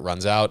 I think it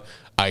runs out.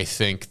 I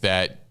think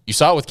that you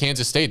saw it with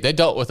Kansas State. They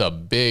dealt with a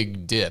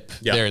big dip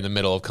there in the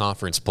middle of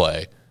conference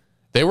play.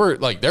 They're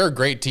a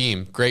great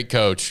team, great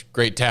coach,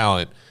 great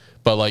talent,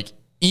 but, like,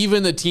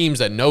 even the teams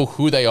that know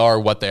who they are,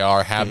 what they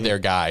are, have their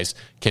guys,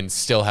 can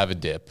still have a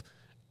dip.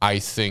 I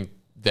think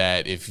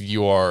that if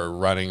you are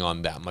running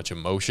on that much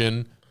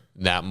emotion,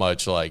 that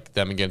much, like,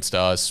 them against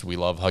us, we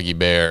love Huggy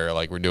Bear,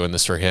 like, we're doing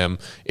this for him,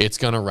 it's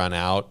going to run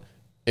out.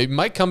 It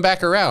might come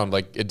back around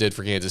like it did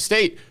for Kansas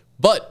State,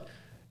 but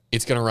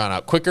it's going to run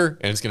out quicker,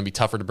 and it's going to be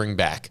tougher to bring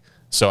back.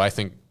 So I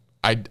think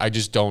I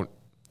just don't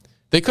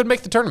 – they could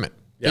make the tournament.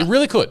 They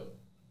really could,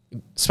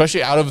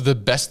 especially out of the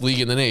best league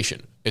in the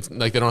nation. It's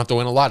like they don't have to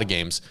win a lot of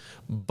games,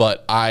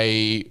 but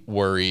I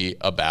worry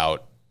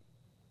about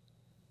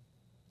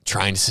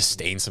trying to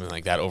sustain something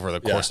like that over the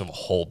course of a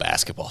whole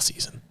basketball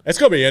season. It's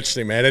going to be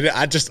interesting, man. And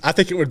I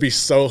think it would be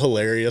so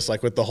hilarious,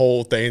 like, with the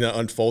whole thing that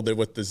unfolded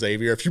with the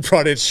Xavier. If you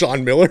brought in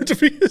Sean Miller to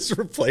be his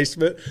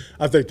replacement,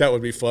 I think that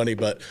would be funny.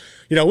 But,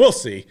 you know, we'll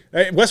see.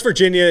 West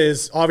Virginia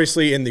is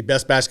obviously in the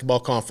best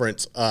basketball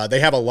conference. They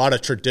have a lot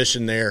of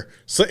tradition there.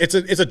 So it's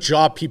a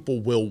job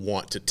people will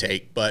want to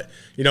take. But,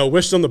 you know,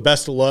 wish them the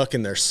best of luck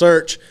in their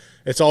search.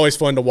 It's always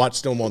fun to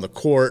watch them on the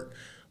court.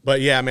 But,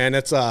 yeah, man,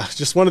 it's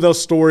just one of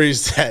those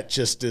stories that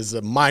just is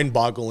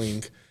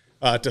mind-boggling,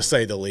 to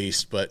say the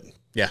least. But,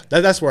 yeah,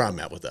 that's where I'm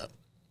at with that.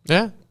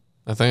 Yeah,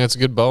 I think that's a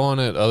good bow on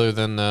it, other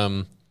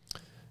than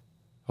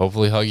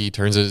hopefully Huggy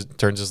turns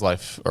his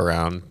life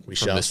around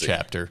from this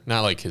chapter.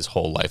 Not like his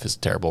whole life is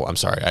terrible. I'm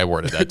sorry, I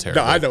worded that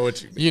terrible. No, I know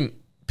what you mean.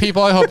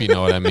 People, I hope you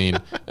know what I mean.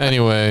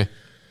 Anyway,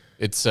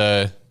 it's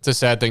a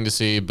sad thing to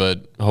see,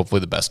 but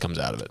hopefully the best comes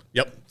out of it.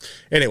 Yep.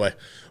 Anyway,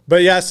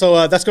 But yeah,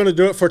 so that's going to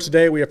do it for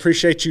today. We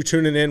appreciate you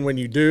tuning in when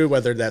you do,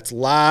 whether that's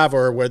live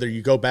or whether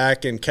you go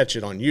back and catch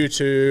it on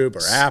YouTube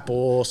or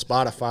Apple,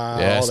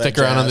 Spotify. Yeah, all stick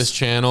that around jazz. on this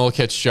channel.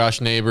 Catch Josh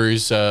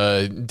Neighbors'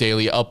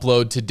 daily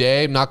upload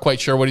today. I'm not quite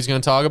sure what he's going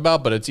to talk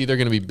about, but it's either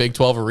going to be Big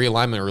 12 or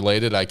realignment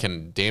related. I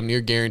can damn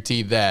near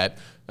guarantee that.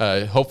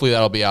 Hopefully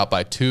that'll be out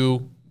by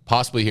 2,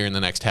 possibly here in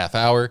the next half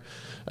hour.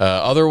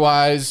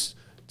 Otherwise,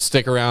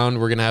 stick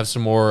around. We're going to have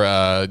some more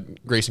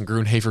Grayson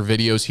Grunhafer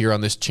videos here on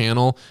this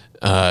channel.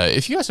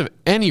 If you guys have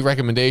any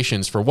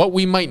recommendations for what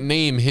we might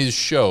name his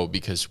show,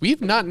 because we've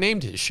not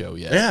named his show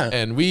yet. Yeah.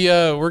 And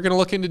we're going to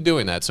look into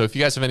doing that. So if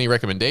you guys have any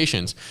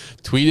recommendations,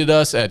 tweet at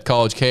us at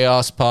College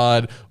Chaos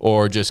Pod,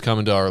 or just come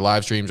into our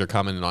live streams or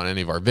comment on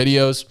any of our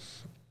videos.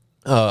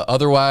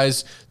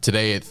 Otherwise,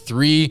 today at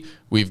 3,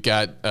 we've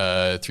got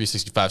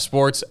 365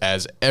 Sports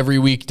as every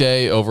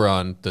weekday over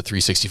on the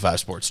 365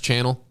 Sports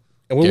channel.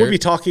 And we'll be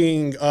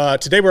talking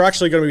today. We're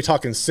actually going to be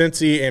talking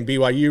Cincy and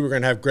BYU. We're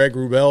going to have Greg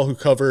Rubel, who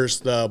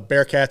covers the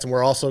Bearcats, and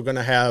we're also going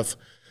to have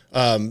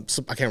I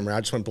can't remember. I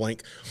just went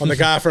blank on the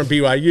guy from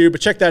BYU. But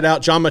check that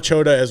out, John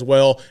Machota as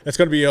well. It's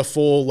going to be a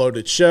full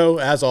loaded show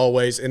as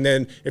always. And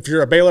then if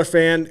you're a Baylor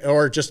fan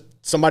or just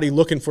somebody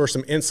looking for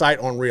some insight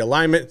on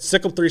realignment,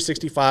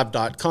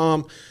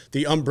 sickle365.com,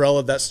 the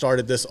umbrella that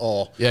started this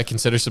all. Yeah,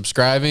 consider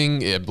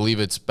subscribing. I believe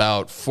it's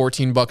about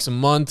 $14 a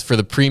month for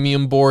the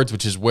premium boards,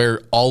 which is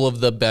where all of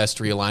the best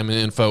realignment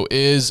info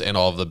is and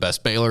all of the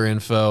best Baylor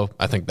info.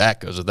 I think that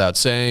goes without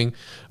saying,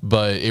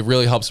 but it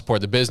really helps support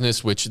the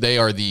business, which they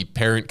are the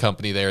parent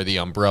company. They are the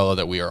umbrella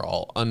that we are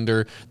all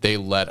under. They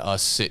let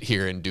us sit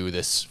here and do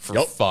this for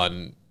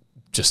fun,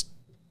 just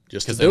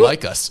because they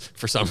like us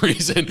for some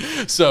reason.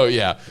 So,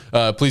 yeah,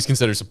 please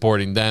consider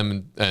supporting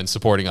them and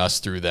supporting us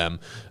through them.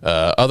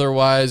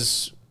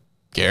 Otherwise,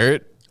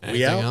 Garrett,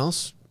 anything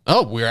else?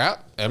 Oh, we're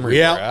out. Emery,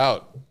 we're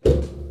out.